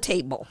on the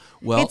table.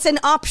 Well, it's an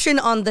option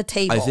on the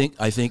table.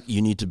 I think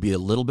you need to be a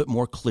little bit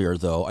more clear,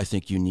 though. I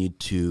think you need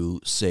to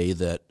say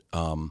that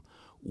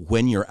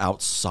when you're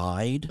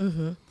outside,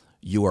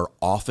 you are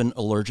often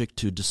allergic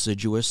to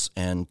deciduous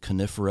and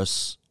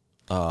coniferous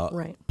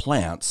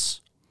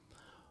plants,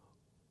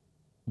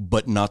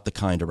 but not the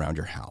kind around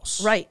your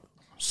house. Right.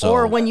 So,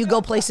 or when you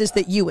go places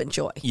that you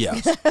enjoy.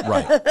 Yes,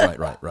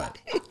 right.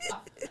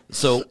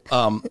 So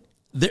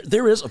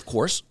there is, of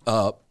course,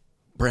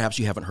 perhaps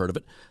you haven't heard of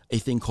it, a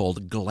thing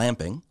called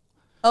glamping.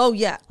 Oh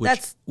yeah,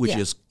 which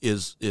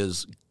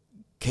is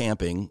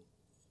camping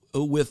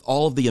with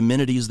all of the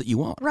amenities that you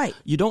want. Right.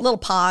 You don't little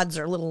pods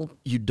or little.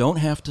 You don't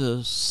have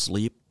to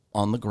sleep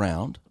on the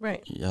ground.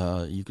 Right.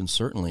 You can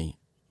certainly.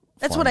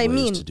 That's find what I ways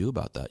mean. To do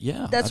about that,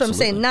 yeah. That's what I'm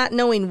saying. Not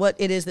knowing what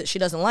it is that she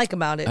doesn't like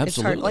about it, Absolutely.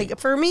 it's hard. Like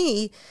for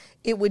me,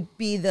 it would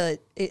be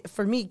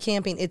for me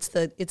camping. It's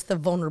the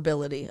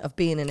vulnerability of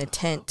being in a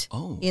tent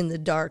in the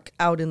dark,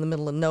 out in the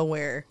middle of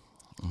nowhere,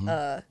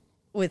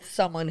 with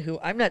someone who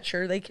I'm not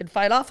sure they could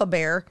fight off a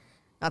bear.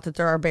 Not that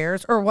there are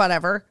bears or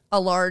whatever,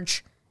 a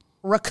large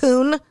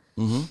raccoon.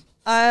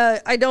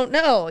 I don't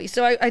know.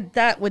 So I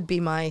that would be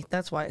my.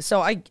 That's why.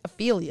 So I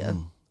feel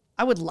you.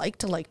 I would like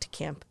to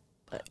camp.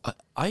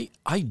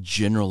 I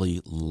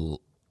generally,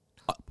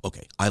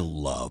 I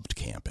loved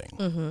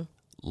camping.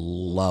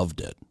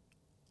 Loved it.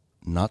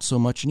 Not so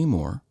much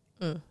anymore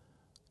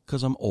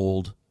because I'm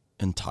old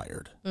and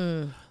tired.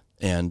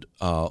 And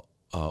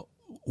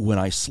when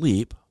I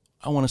sleep,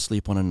 I want to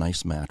sleep on a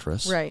nice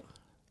mattress. Right.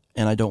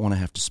 And I don't want to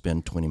have to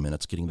spend 20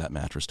 minutes getting that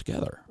mattress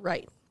together.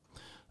 Right.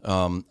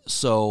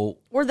 So.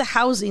 Or the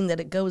housing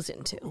that it goes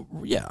into.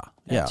 Yeah.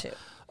 That too.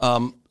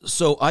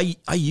 So I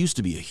used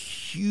to be a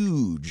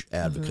huge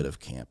advocate of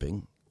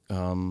camping,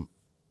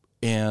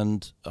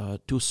 and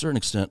to a certain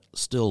extent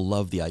still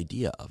love the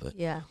idea of it.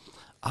 Yeah.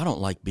 I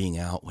don't like being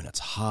out when it's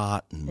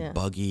hot and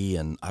buggy,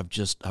 and I've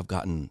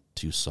gotten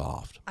too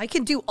soft. I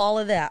can do all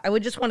of that. I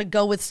would just want to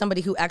go with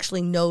somebody who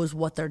actually knows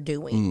what they're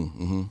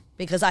doing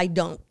because I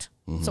don't.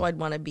 So I'd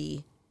want to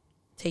be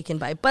taken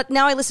by. But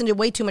now I listen to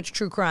way too much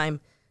true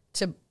crime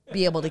to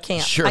be able to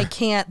camp. Sure. I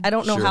can't. I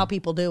don't know how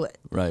people do it.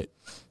 Right.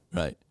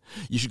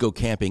 You should go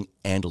camping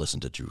and listen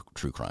to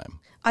true crime.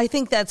 I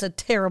think that's a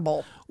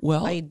terrible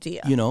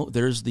idea.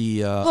 There's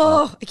the...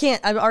 I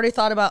can't. I've already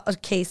thought about a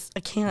case.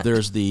 I can't.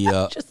 There's the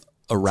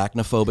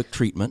arachnophobic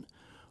treatment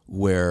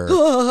where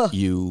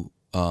you...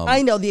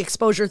 I know, the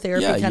exposure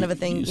therapy kind of a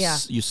thing.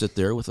 You sit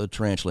there with a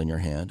tarantula in your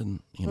hand and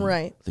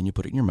then you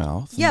put it in your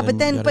mouth. Yeah, but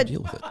then you gotta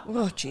deal with it.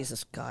 Oh,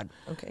 Jesus, God.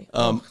 Okay.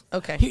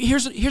 Okay.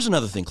 Here's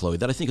another thing, Chloe,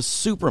 that I think is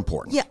super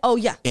important. Yeah. Oh,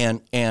 yeah. And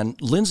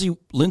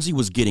Lindsay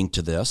was getting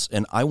to this,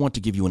 and I want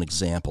to give you an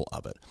example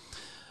of it.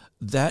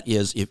 That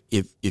is,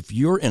 if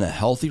you're in a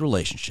healthy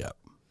relationship,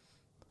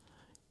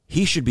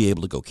 he should be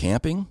able to go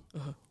camping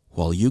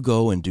while you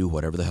go and do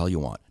whatever the hell you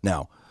want.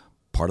 Now,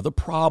 part of the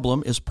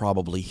problem is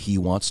probably he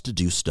wants to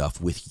do stuff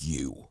with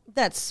you.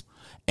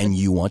 And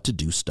you want to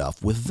do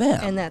stuff with them.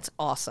 And that's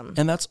awesome.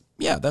 And that's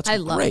I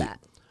love great. that.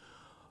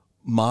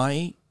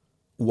 My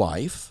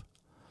wife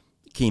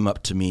came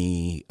up to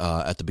me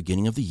at the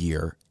beginning of the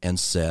year and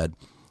said,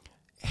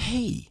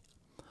 "Hey,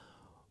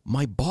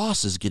 my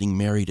boss is getting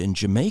married in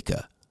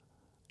Jamaica.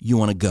 You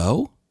want to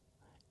go?"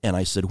 And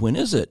I said, "When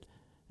is it?"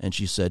 And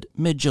she said,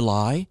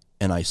 "Mid-July."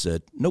 And I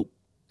said, "Nope.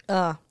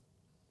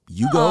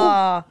 You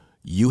go.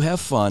 You have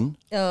fun.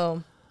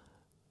 Oh.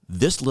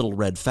 This little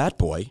red fat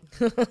boy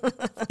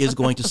is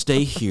going to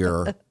stay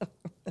here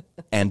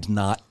and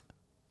not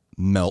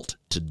melt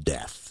to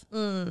death."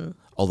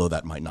 Although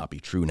that might not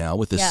be true now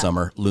with this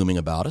summer looming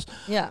about us.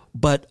 Yeah.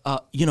 But,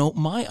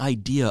 my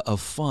idea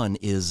of fun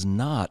is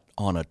not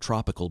on a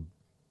tropical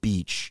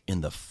beach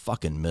in the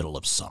fucking middle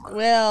of summer.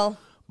 Well...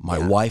 My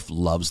wife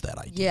loves that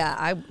idea.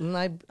 Yeah,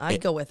 I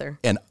go with her.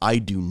 And I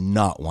do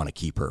not want to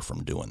keep her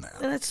from doing that.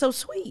 And that's so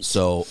sweet.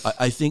 So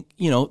I think,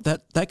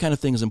 that kind of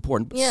thing is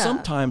important. But Yeah.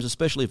 sometimes,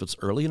 especially if it's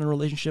early in a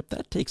relationship,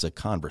 that takes a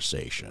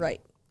conversation.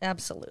 Right.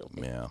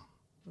 Absolutely. Yeah.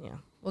 Yeah.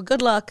 Well,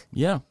 good luck.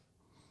 Yeah.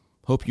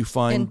 Hope you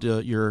find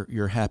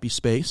your happy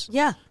space.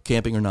 Yeah.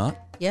 Camping or not.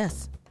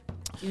 Yes.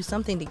 Do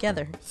something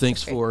together.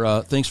 Thanks for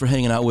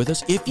hanging out with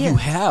us. If you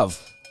have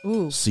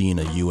seen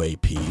a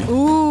UAP,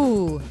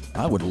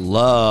 I would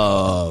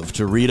love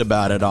to read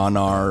about it on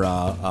our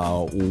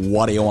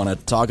What Do You Want to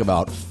Talk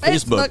About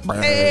Facebook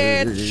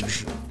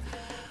page.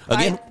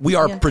 Again, we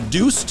are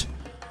produced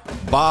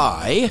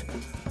by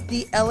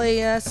the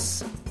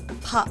LAS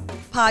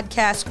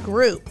podcast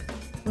group.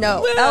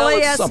 No, Well,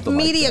 it's LAS something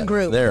like Media that.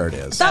 Group. There it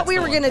is. Thought we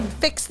were going to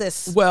fix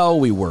this.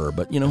 Well, we were,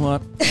 but you know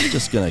what?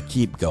 Just gonna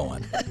keep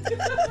going.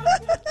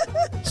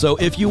 So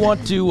if you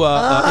want to,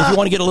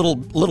 get a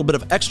little bit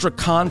of extra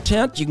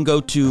content, you can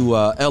go to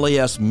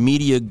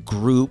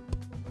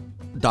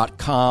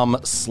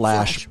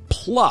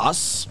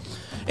lasmediagroup.com/plus,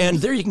 and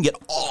there you can get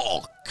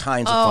all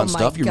kinds of fun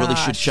stuff. You really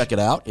should check it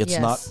out. It's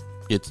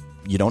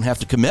you don't have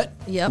to commit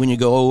when you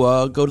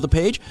go to the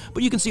page,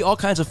 but you can see all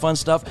kinds of fun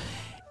stuff,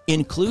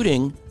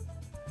 including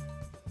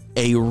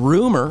a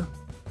rumor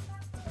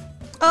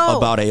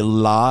about a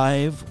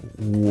live.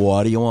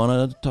 What do you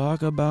want to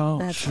talk about?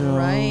 That's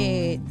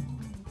right.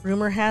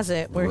 Rumor has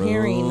it. We're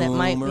hearing that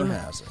we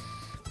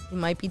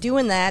might be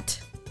doing that.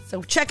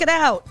 So check it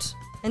out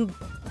and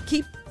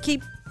keep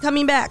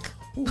coming back.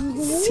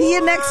 See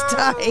you next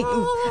time.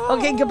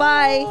 Okay,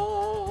 goodbye.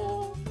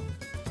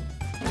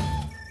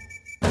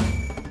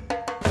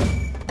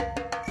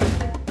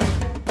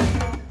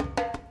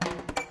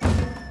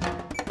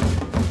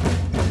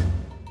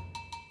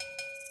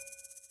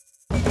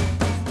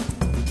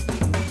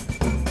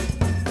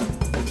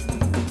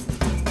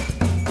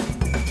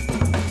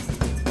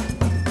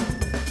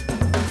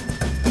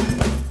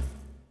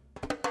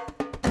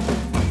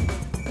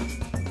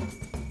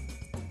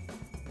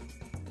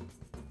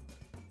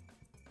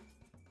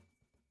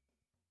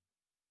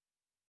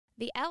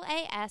 The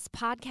LAS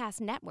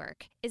Podcast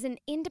Network is an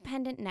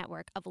independent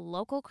network of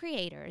local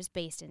creators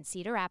based in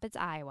Cedar Rapids,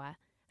 Iowa.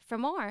 For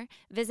more,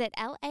 visit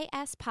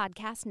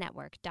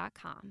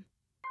laspodcastnetwork.com.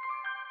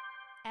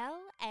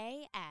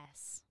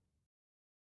 LAS.